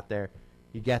goes out there,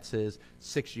 he gets his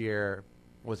 6-year,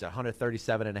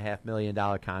 $137.5 million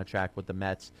contract with the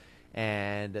Mets,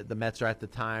 and the Mets are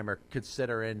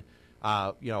considering,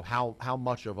 how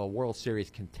much of a World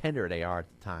Series contender they are at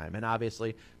the time. And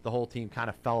obviously, the whole team kind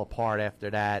of fell apart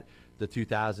after that. The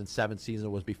 2007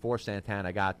 season was before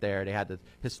Santana got there. They had the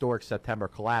historic September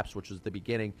collapse, which was the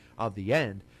beginning of the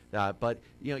end. But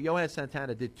Johan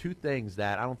Santana did 2 things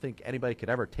that I don't think anybody could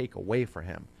ever take away from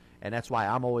him. And that's why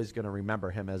I'm always going to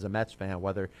remember him as a Mets fan,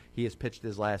 whether he has pitched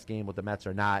his last game with the Mets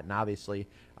or not. And obviously,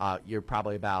 you're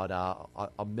probably about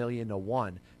 1,000,000 to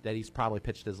 1 that he's probably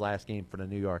pitched his last game for the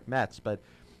New York Mets. But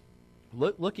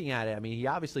looking at it, I mean, he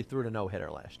obviously threw the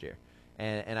no-hitter last year.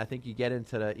 And I think you get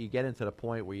into the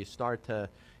point where you start to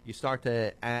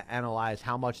analyze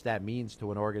how much that means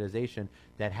to an organization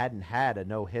that hadn't had a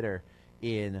no-hitter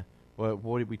in,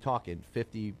 what are we talking,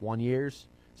 51 years?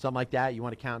 Something like that. You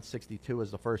want to count 62 as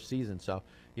the first season. So,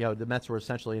 the Mets were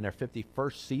essentially in their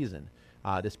 51st season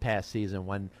this past season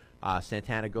when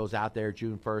Santana goes out there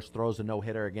June 1st, throws a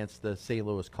no-hitter against the St.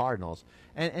 Louis Cardinals.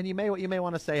 And you may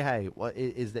want to say, hey, well,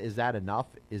 is that enough?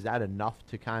 Is that enough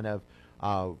to kind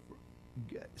of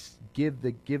give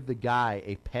the guy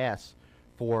a pass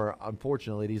for,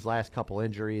 unfortunately, these last couple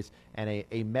injuries and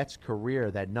a Mets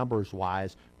career that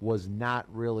numbers-wise was not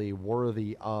really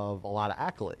worthy of a lot of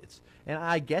accolades? And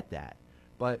I get that.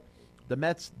 But the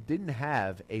Mets didn't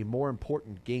have a more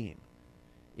important game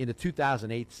in the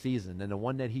 2008 season than the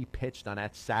one that he pitched on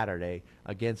that Saturday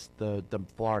against the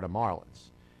Florida Marlins.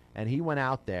 And he went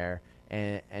out there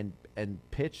and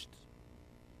pitched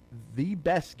the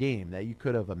best game that you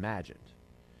could have imagined.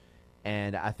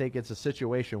 And I think it's a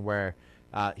situation where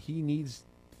he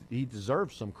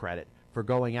deserves some credit for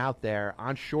going out there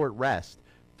on short rest,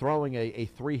 throwing a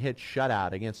 3-hit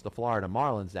shutout against the Florida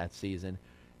Marlins that season,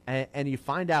 and you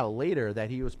find out later that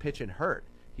he was pitching hurt.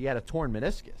 He had a torn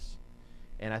meniscus.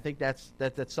 And I think that's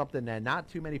something that not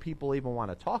too many people even want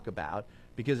to talk about,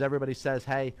 because everybody says,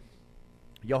 hey,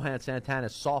 Johan Santana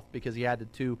is soft because he had the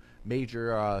 2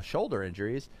 major shoulder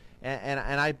injuries, and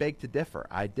I beg to differ.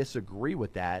 I disagree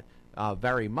with that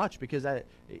very much, because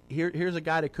here's a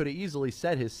guy that could have easily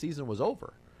said his season was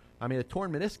over. I mean, a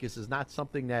torn meniscus is not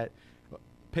something that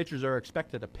pitchers are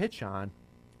expected to pitch on,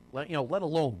 let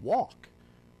alone walk.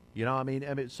 You know, I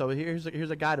mean, so here's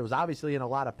a guy that was obviously in a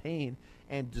lot of pain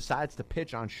and decides to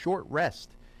pitch on short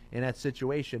rest in that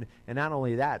situation. And not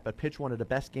only that, but pitch one of the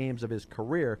best games of his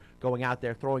career, going out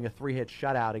there throwing a 3-hit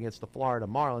shutout against the Florida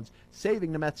Marlins,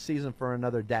 saving the Mets season for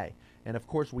another day. And, of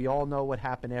course, we all know what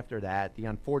happened after that, the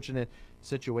unfortunate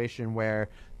situation where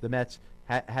the Mets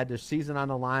had their season on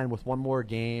the line with one more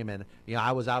game. And, you know,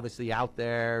 I was obviously out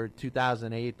there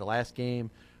 2008, the last game,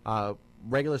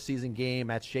 regular season game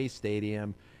at Shea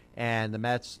Stadium, and the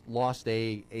Mets lost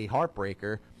a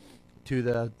heartbreaker to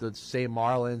the same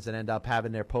Marlins and end up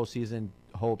having their postseason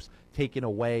hopes taken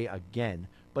away again.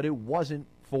 But it wasn't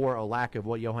for a lack of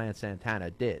what Johan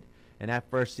Santana did. And that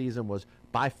first season was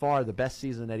by far the best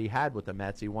season that he had with the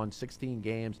Mets. He won 16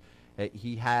 games.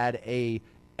 He had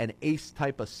an ace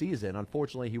type of season.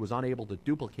 Unfortunately, he was unable to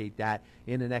duplicate that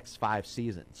in the next 5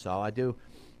 seasons. So I do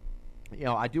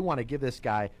want to give this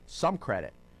guy some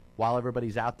credit while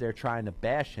everybody's out there trying to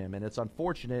bash him. And it's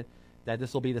unfortunate that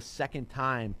this will be the second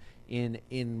time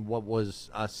in what was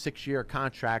a 6-year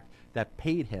contract that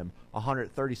paid him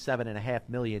 $137.5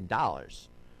 million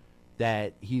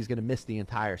that he's going to miss the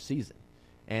entire season.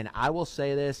 And I will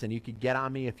say this, and you can get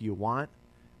on me if you want.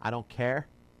 I don't care.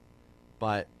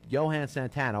 But Johan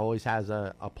Santana always has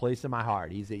a place in my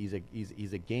heart. He's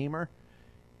a gamer,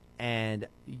 and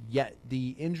yet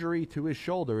the injury to his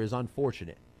shoulder is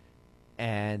unfortunate.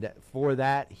 And for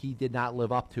that, he did not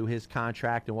live up to his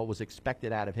contract and what was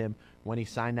expected out of him when he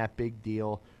signed that big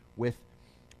deal with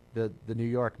the New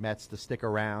York Mets to stick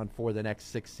around for the next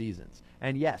 6 seasons.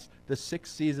 And yes, the 6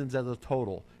 seasons as a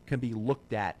total can be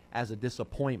looked at as a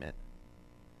disappointment.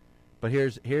 But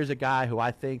here's a guy who I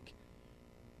think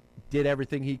did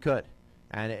everything he could.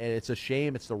 And it's a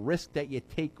shame. It's the risk that you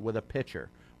take with a pitcher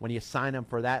when you sign him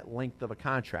for that length of a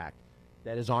contract,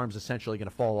 that his arm's essentially going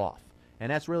to fall off.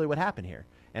 And that's really what happened here.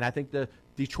 And I think the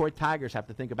Detroit Tigers have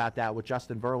to think about that with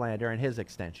Justin Verlander and his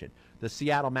extension. The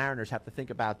Seattle Mariners have to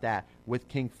think about that with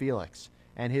King Felix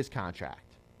and his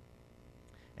contract.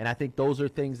 And I think those are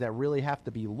things that really have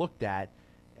to be looked at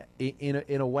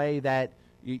in a way that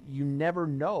you never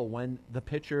know when the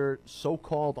pitcher's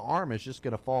so-called arm is just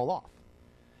going to fall off.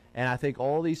 And I think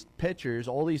all these pitchers,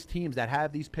 all these teams that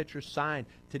have these pitchers signed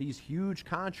to these huge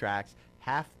contracts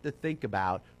have to think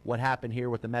about what happened here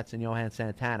with the Mets and Johan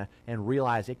Santana and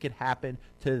realize it could happen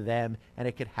to them and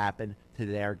it could happen to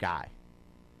their guy.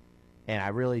 And I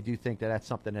really do think that that's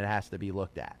something that has to be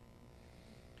looked at.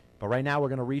 But right now we're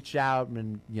going to reach out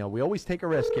and, we always take a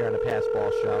risk here on the Pass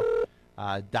Ball Show,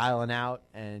 dialing out,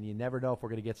 and you never know if we're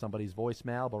going to get somebody's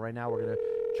voicemail. But right now we're going to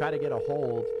try to get a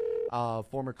hold of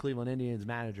former Cleveland Indians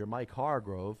manager Mike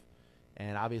Hargrove.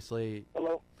 And obviously...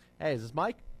 Hello. Hey, is this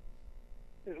Mike?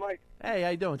 This is Mike. Hey, how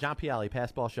you doing? John Pielli,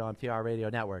 Pass Ball Show, MTR Radio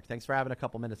Network. Thanks for having a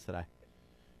couple minutes today.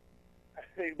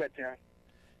 You bet, John.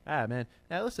 Man.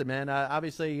 Now, listen, man.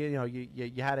 Obviously,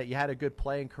 you had a good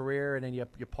playing career, and then you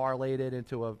parlayed it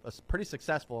into a pretty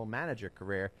successful manager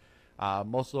career,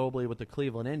 most notably with the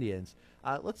Cleveland Indians.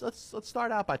 Let's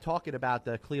start out by talking about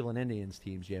the Cleveland Indians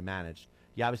teams you managed.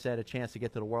 You obviously had a chance to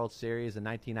get to the World Series in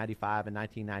 1995 and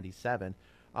 1997.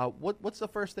 What's the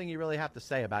first thing you really have to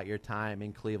say about your time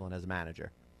in Cleveland as a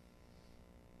manager?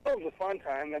 Well, it was a fun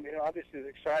time. I mean, obviously it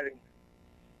was exciting.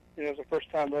 It was the first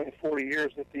time in 40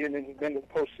 years that the Indians had been to the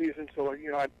postseason, so, I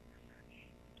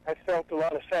felt a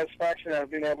lot of satisfaction out of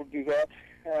being able to do that.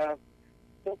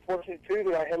 So fortunate, too,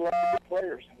 that I had a lot of good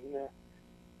players.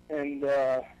 And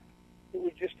it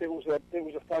was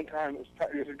a fun time. It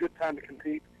was a good time to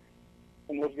compete,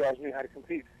 and those guys knew how to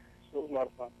compete. So it was a lot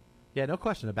of fun. Yeah, no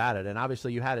question about it. And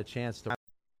obviously you had a chance to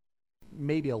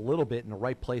maybe a little bit in the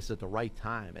right place at the right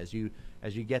time as you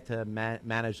get to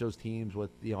manage those teams with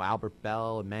Albert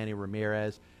Bell and Manny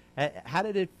Ramirez. How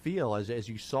did it feel as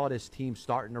you saw this team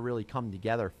starting to really come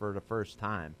together for the first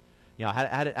time? Well,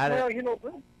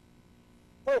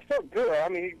 it felt good. I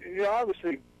mean,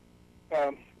 obviously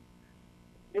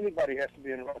anybody has to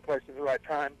be in the right place at the right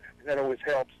time. That always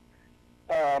helps.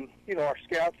 Our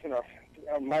scouts and our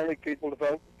minor league people,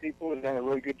 development people, have done a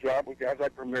really good job with guys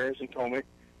like Ramirez and Tomei,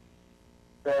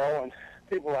 Bell, and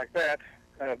people like that.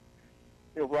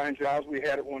 Brian Giles we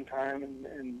had at one time,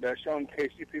 and Sean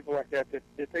Casey, people like that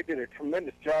they did a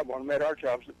tremendous job on, made our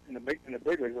jobs in the big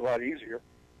leagues a lot easier.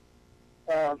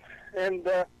 You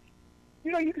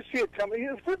can see it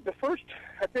coming. The first,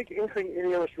 I think, inkling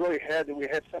any of us really had that we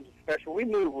had something special. We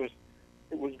knew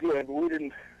it was good, but we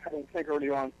didn't, I don't think early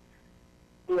on,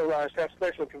 realized how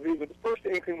special it could be. But the first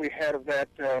inkling we had of that,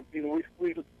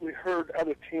 we heard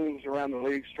other teams around the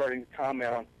league starting to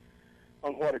comment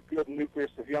on what a good nucleus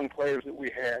of young players that we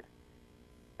had.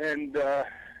 And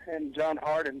John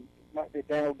Hart and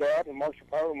Daniel Dodd and Marshall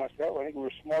Power and myself, I think we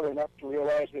were smart enough to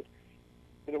realize that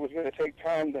it was going to take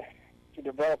time to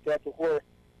develop that to where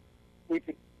we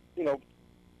could, be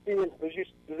in a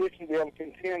position to be able to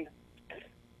contend,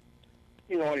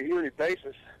 on a yearly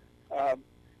basis.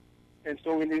 And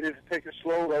so we needed to take it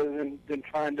slow rather than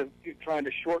trying to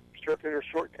short circuit or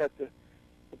shortcut the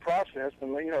process.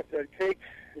 And if that cake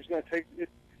is going to take the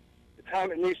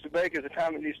time it needs to bake is the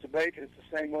time it needs to bake. And it's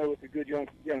the same way with a good young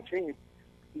team.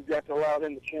 You've got to allow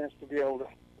them the chance to be able to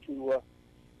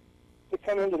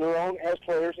come into their own as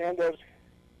players and as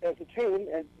a team,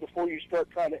 and before you start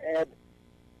trying to add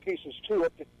pieces to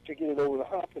it to get it over the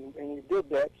hump. And we did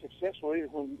that successfully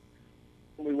when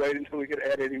we waited until we could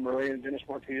add Eddie Murray and Dennis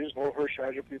Martinez, Lowell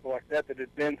Hershiser, people like that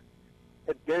had been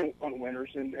on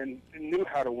winners and knew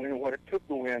how to win and what it took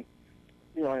to win,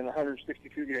 in a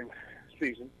 162-game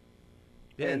season.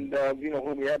 Yeah. And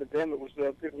when we added them, it was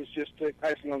just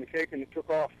icing on the cake, and it took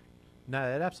off. No,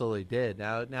 it absolutely did.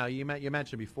 Now you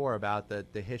mentioned before about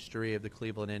the history of the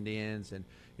Cleveland Indians and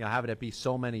having it be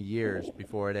so many years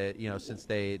before it since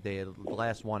they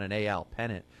last won an AL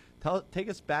pennant. Take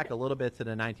us back a little bit to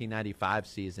the 1995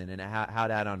 season and how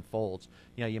that unfolds.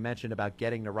 You mentioned about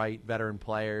getting the right veteran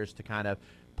players to kind of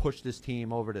push this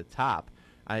team over the top.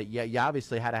 You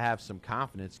obviously had to have some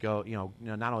confidence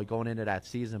not only going into that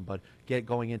season, but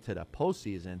going into the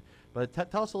postseason. But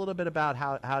tell us a little bit about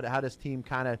how this team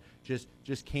kind of just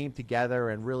came together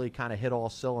and really kind of hit all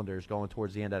cylinders going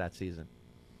towards the end of that season.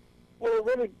 Well,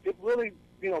 it really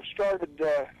started.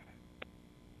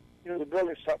 The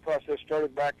building process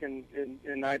started back in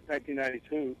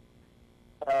 1992.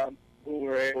 We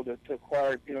were able to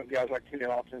acquire guys like Kenny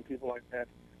Austin and people like that.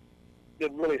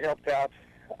 That really helped out.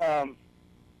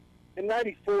 In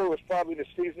 '94 was probably the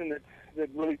season that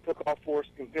really took off for us,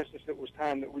 convinced us it was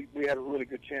time that we had a really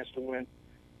good chance to win.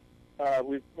 It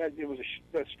was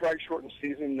a strike-shortened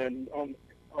season, and on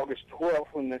August 12th,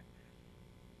 when the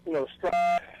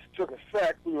strike took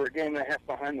effect, we were a game and a half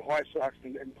behind the White Sox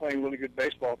and playing really good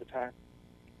baseball at the time.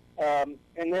 And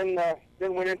then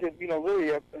went into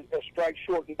really a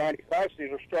strike-shortened '95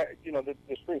 season. The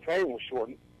spring training was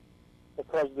shortened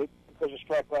because the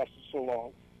strike lasted so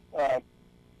long.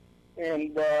 It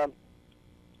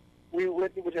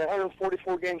was a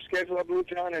 144-game schedule, I believe,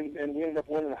 John, and we ended up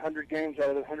winning 100 games out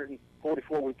of the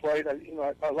 144 we played. A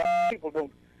lot of people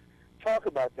don't talk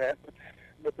about that,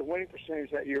 but the winning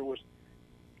percentage that year was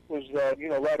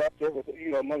right up there with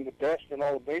among the best in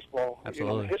all of baseball, in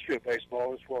the history of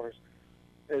baseball as far as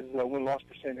win-loss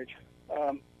percentage.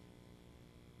 And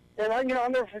I'll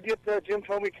never forget Jim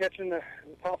Thome catching the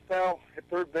pop foul at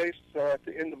third base at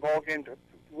the end of the ball game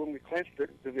when we clinched the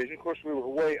division. Of course, we were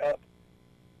way up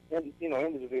in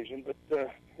the division, but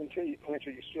until you clinch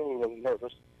it, you're still a little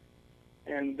nervous.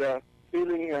 And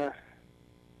feeling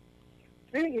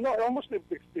almost the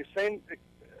same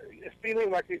feeling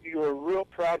like you were a real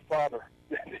proud father.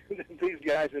 These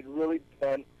guys had really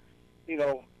done,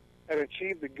 had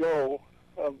achieved the goal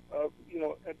of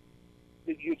that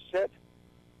you'd set,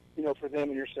 for them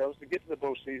and yourselves to get to the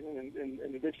postseason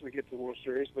and eventually get to the World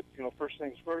Series. But, first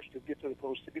things first, to get to the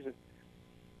postseason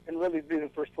and really be the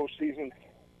first postseason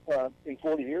in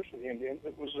 40 years for the Indians.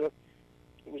 It was a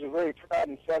very proud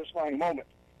and satisfying moment.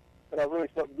 But I really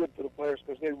felt good for the players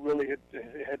because they really had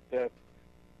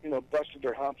busted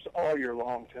their humps all year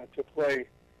long to play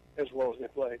as well as they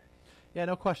played. Yeah,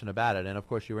 no question about it. And, of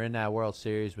course, you were in that World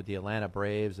Series with the Atlanta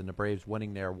Braves and the Braves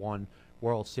winning their one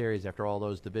World Series after all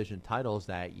those division titles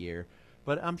that year.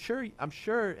 But I'm sure,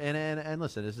 and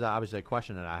listen, this is obviously a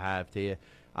question that I have to you.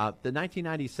 The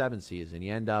 1997 season,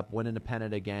 you end up winning the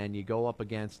pennant again. You go up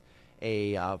against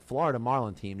a Florida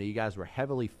Marlin team that you guys were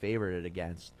heavily favored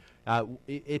against.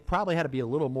 It probably had to be a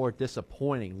little more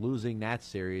disappointing losing that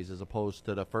series as opposed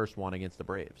to the first one against the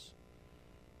Braves.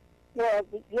 Well,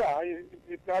 yeah,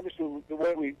 obviously the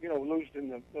way we lose in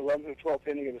the 11th or 12th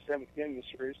inning of the 7th game of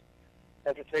the series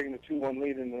after taking the 2-1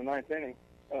 lead in the 9th inning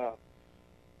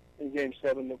in Game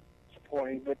 7,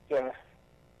 disappointing. But a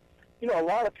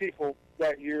lot of people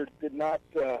that year did not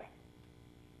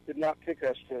pick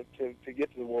us to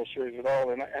get to the World Series at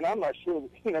all, and I'm not sure.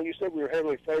 You said we were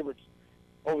heavily favorites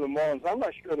over the Marlins. I'm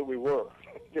not sure that we were,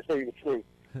 to tell you the truth.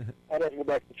 I'd have to go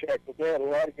back and check, but they had a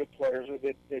lot of good players.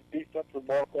 They beefed up the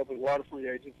ball club with a lot of free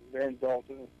agents, Aaron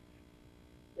Dalton,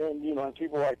 and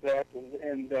people like that,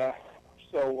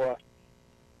 so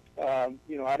I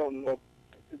don't know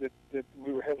that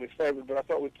we were heavily favored, but I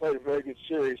thought we played a very good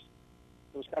series.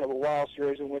 It was kind of a wild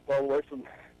series and went all the way from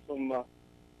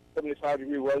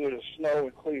 75-degree weather to snow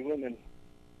in Cleveland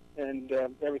and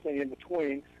everything in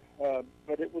between.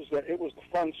 But it was the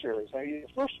fun series. The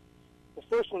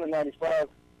first one in '95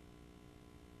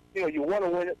 you want to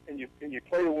win it and you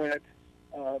play to win it,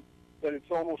 but it's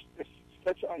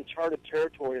such uncharted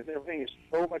territory. Everything is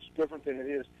so much different than it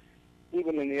is,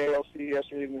 even in the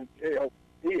ALCS or even the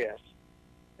ALDS,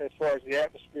 as far as the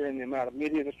atmosphere and the amount of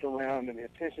media that's around and the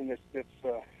attention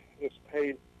that's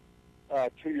paid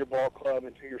to your ball club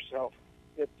and to yourself.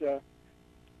 That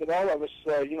all of us,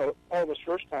 all of us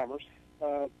first timers,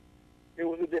 it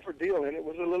was a different deal, and it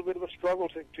was a little bit of a struggle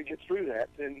to get through that.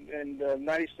 And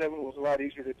 97 was a lot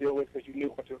easier to deal with because you knew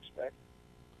what to expect.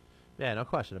 Yeah, no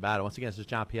question about it. Once again, this is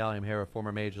John Pielli. I'm here with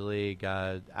former Major League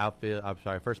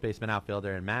first baseman,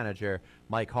 outfielder, and manager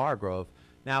Mike Hargrove.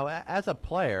 Now, as a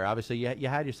player, obviously you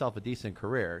had yourself a decent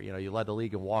career. You led the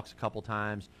league in walks a couple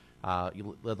times.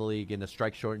 You led the league in the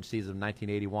strike-shortened season of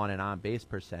 1981 and on-base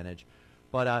percentage.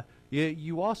 But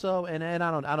you also, and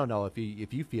I don't know if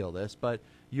you feel this, but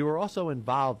you were also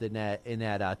involved in that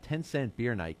 10-cent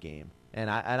beer night game. And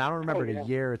I don't remember the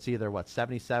year. It's either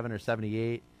 77 or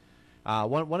 78.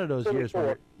 One of those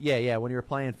 74. years when you were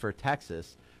playing for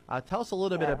Texas. Tell us a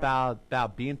little bit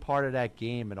about being part of that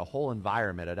game and the whole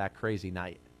environment of that crazy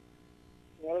night.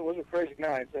 Well, it was a crazy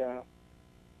night. I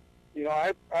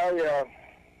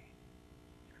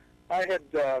had,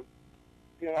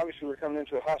 obviously we're coming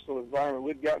into a hostile environment.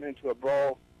 We'd gotten into a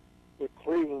brawl with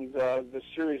Cleveland the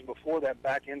series before that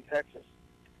back in Texas.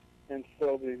 And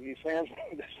so the fans,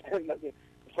 the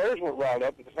players weren't riled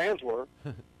up, but the fans were.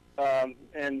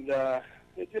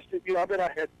 It just, I bet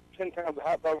I had 10 pounds of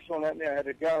hot dogs thrown at me. I had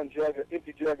an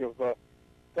empty jug of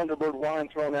Thunderbird wine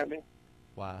thrown at me.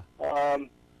 Wow.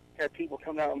 Had people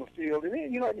come out on the field. And,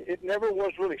 it never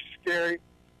was really scary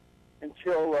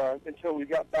until we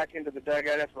got back into the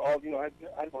dugout after all, I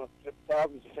don't know,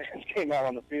 thousands of fans came out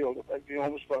on the field. You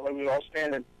almost felt like we were all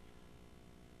standing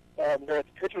there at the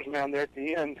pitcher's mound there at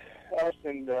the end. Us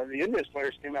and the Indians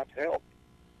players came out to help.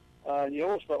 You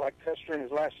almost felt like Tester in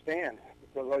his last stand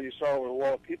because all you saw were a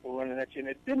wall of people running at you. And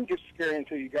it didn't get scary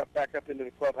until you got back up into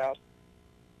the clubhouse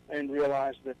and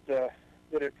realized that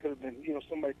it could have been,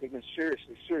 somebody could have been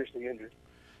seriously injured.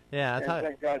 Yeah,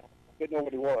 thank God that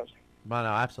nobody was. Well, no,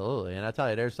 absolutely. And I tell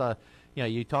you, there's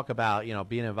you talk about,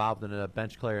 being involved in a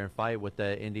bench clearing fight with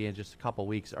the Indians just a couple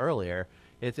weeks earlier.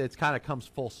 It's kind of comes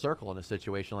full circle in a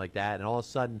situation like that, and all of a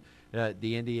sudden,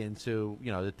 the Indians, who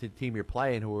the team you're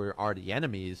playing, who are the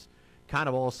enemies, kind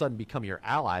of all of a sudden become your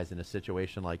allies in a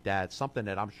situation like that. It's something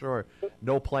that I'm sure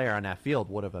no player on that field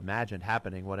would have imagined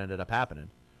happening. What ended up happening?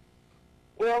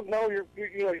 Well, no, you're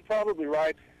probably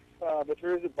right, but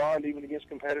there is a bond even against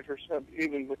competitors,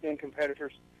 even within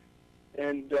competitors.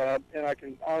 And I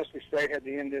can honestly say, had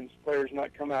the Indians players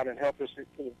not come out and helped us, it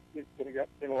could have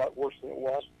been a lot worse than it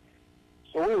was.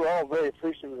 So we were all very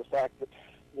appreciative of the fact that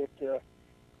the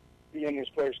Indians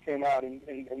players came out and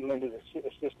lended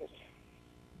assistance.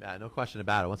 Yeah, no question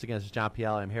about it. Once again, this is John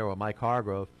Pielli. I'm here with Mike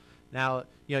Hargrove. Now,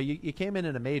 you came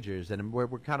in the majors, and we're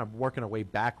kind of working our way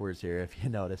backwards here, if you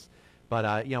notice.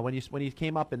 But when you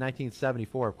came up in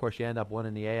 1974, of course, you end up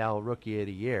winning the AL Rookie of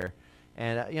the Year.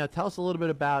 And tell us a little bit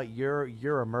about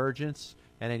your emergence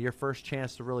and then your first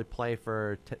chance to really play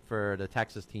for the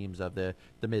Texas teams of the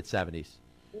mid '70s.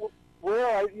 Well,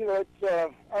 I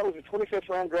was a 25th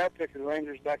round draft pick of the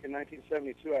Rangers back in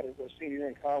 1972. I was a senior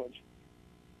in college,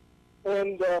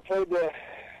 and played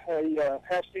a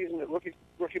half season at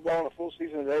rookie ball and a full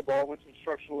season at A ball. Went to the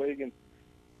instructional league,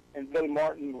 and Billy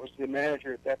Martin was the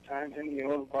manager at that time.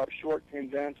 And Bob Short came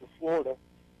down to Florida.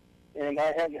 And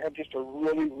I had just a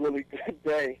really, really good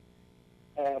day,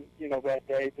 that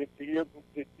day. The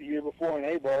year before in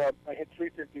A-ball, I hit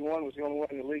 351, was the only one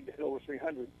in the league to hit over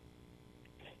 300.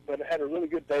 But I had a really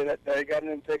good day that day. Got an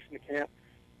invitation to camp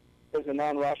as a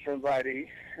non-roster invitee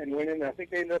and went in. I think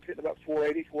they ended up hitting about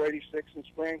 480, 486 in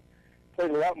spring.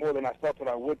 Played a lot more than I thought that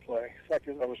I would play. In fact,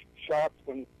 I was shocked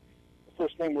when the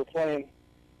first game we were playing,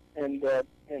 and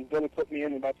Billy put me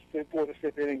in about the fourth or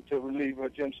fifth inning to relieve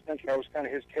Jim Spencer. I was kind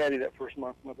of his caddy that first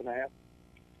month and a half.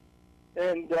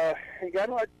 And got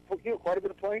quite a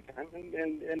bit of playing time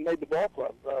and made the ball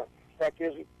club. Fact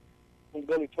is, when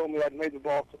Billy told me I'd made the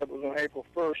ball club, it was on April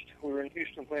 1st. We were in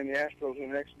Houston playing the Astros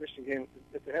in an exhibition game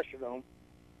at the Astrodome.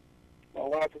 My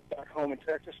wife was back home in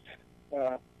Texas,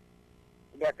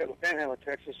 back at the Panhandle,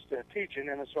 Texas, teaching,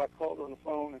 and so I called her on the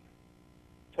phone and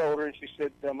told her, and she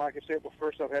said, Mike, it's April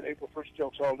 1st. I've had April 1st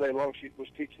jokes all day long. She was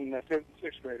teaching 5th and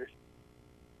 6th graders.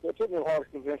 So it took me a while to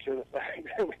convince her of the fact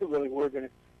that we really were going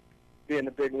to be in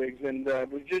the big leagues. And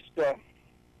we just,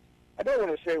 I don't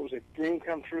want to say it was a dream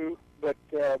come true, but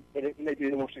it may be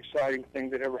the most exciting thing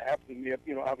that ever happened to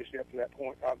me, obviously up to that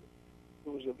point. It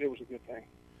was a good thing.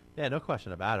 Yeah, no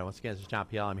question about it. Once again, this is John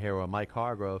Pielli. I'm here with Mike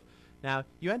Hargrove. Now,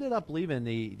 you ended up leaving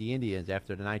the Indians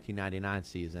after the 1999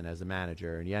 season as a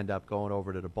manager, and you end up going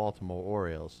over to the Baltimore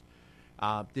Orioles.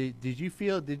 Do you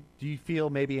feel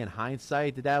maybe in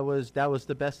hindsight that was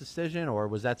the best decision, or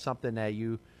was that something that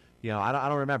I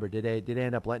don't remember. Did they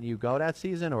end up letting you go that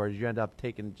season, or did you end up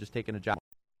taking a job?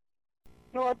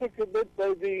 No, I think the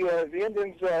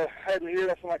Indians had me here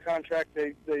after my contract.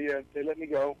 They let me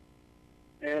go,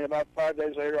 and about 5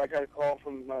 days later, I got a call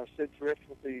from Sid Thrift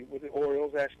with the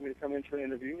Orioles asking me to come in for an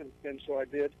interview, and so I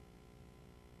did.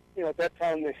 At that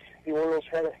time, the Orioles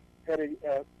had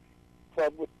a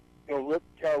club with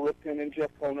Cal Ripken and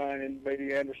Jeff Conine and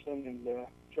Beatty Anderson and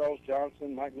Charles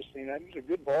Johnson, Mike Messina. It was a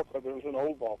good ball club, but it was an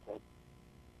old ball club,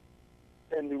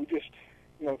 and we just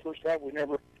first half we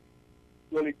never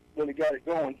really got it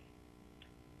going,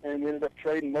 and we ended up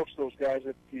trading most of those guys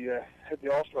at the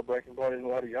All-Star break and brought in a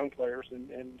lot of young players and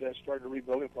started a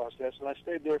rebuilding process. And I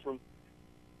stayed there from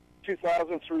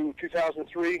 2000 through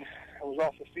 2003. I was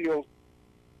off the field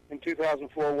in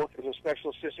 2004. Worked as a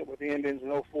special assistant with the Indians in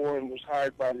 2004, and was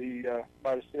hired by the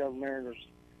Seattle Mariners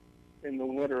in the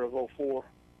winter of 2004,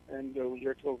 and was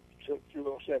there through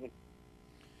 2007.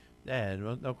 Yeah,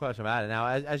 no question about it. Now,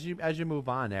 as you move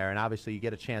on there, and obviously you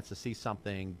get a chance to see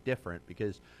something different,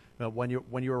 because when you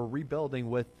were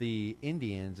rebuilding with the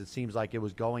Indians, it seems like it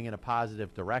was going in a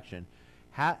positive direction.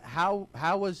 How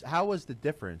was the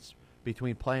difference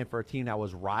between playing for a team that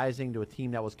was rising to a team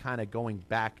that was kind of going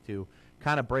back to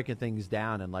kind of breaking things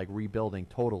down and like rebuilding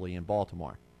totally in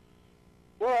Baltimore?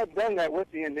 Well, I've done that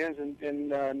with the Indians in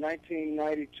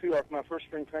 1992. After my first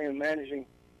spring training managing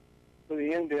for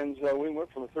the Indians, we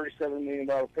went from a $37 million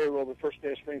payroll the first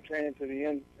day of spring training to the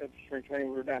end of spring training.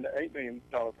 We were down to $8 million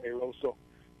payroll. So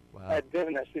wow. I'd been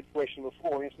in that situation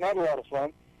before. It's not a lot of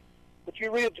fun, but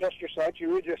you readjust your sights,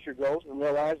 you readjust your goals, and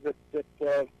realize that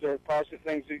there are positive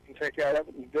things that you can take out of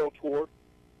it and build toward.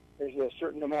 There's a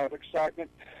certain amount of excitement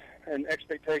and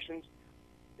expectations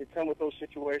that come with those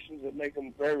situations that make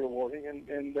them very rewarding.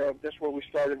 And that's where we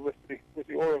started with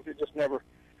the Orioles. It just never.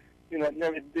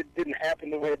 It didn't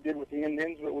happen the way it did with the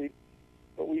Indians, but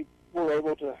we were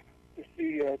able to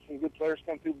see some good players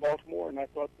come through Baltimore, and I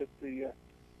thought that the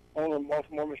owner of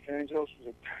Baltimore, Mr. Angelos,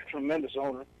 was a tremendous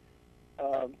owner,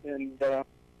 and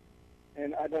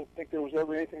I don't think there was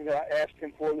ever anything that I asked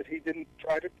him for that he didn't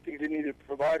either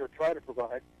provide or try to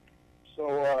provide. So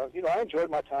I enjoyed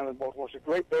my time in Baltimore. It's a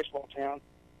great baseball town,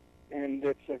 and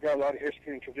it's got a lot of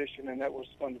history and tradition, and that was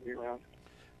fun to be around.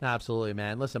 Absolutely,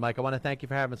 man. Listen, Mike, I want to thank you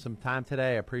for having some time today.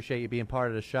 I appreciate you being part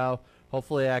of the show.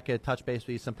 Hopefully I could touch base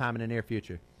with you sometime in the near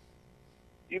future.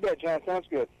 You bet, John. Sounds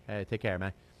good. Hey, take care,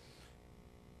 man.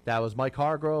 That was Mike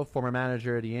Hargrove, former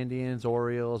manager of the Indians,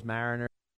 Orioles, Mariners.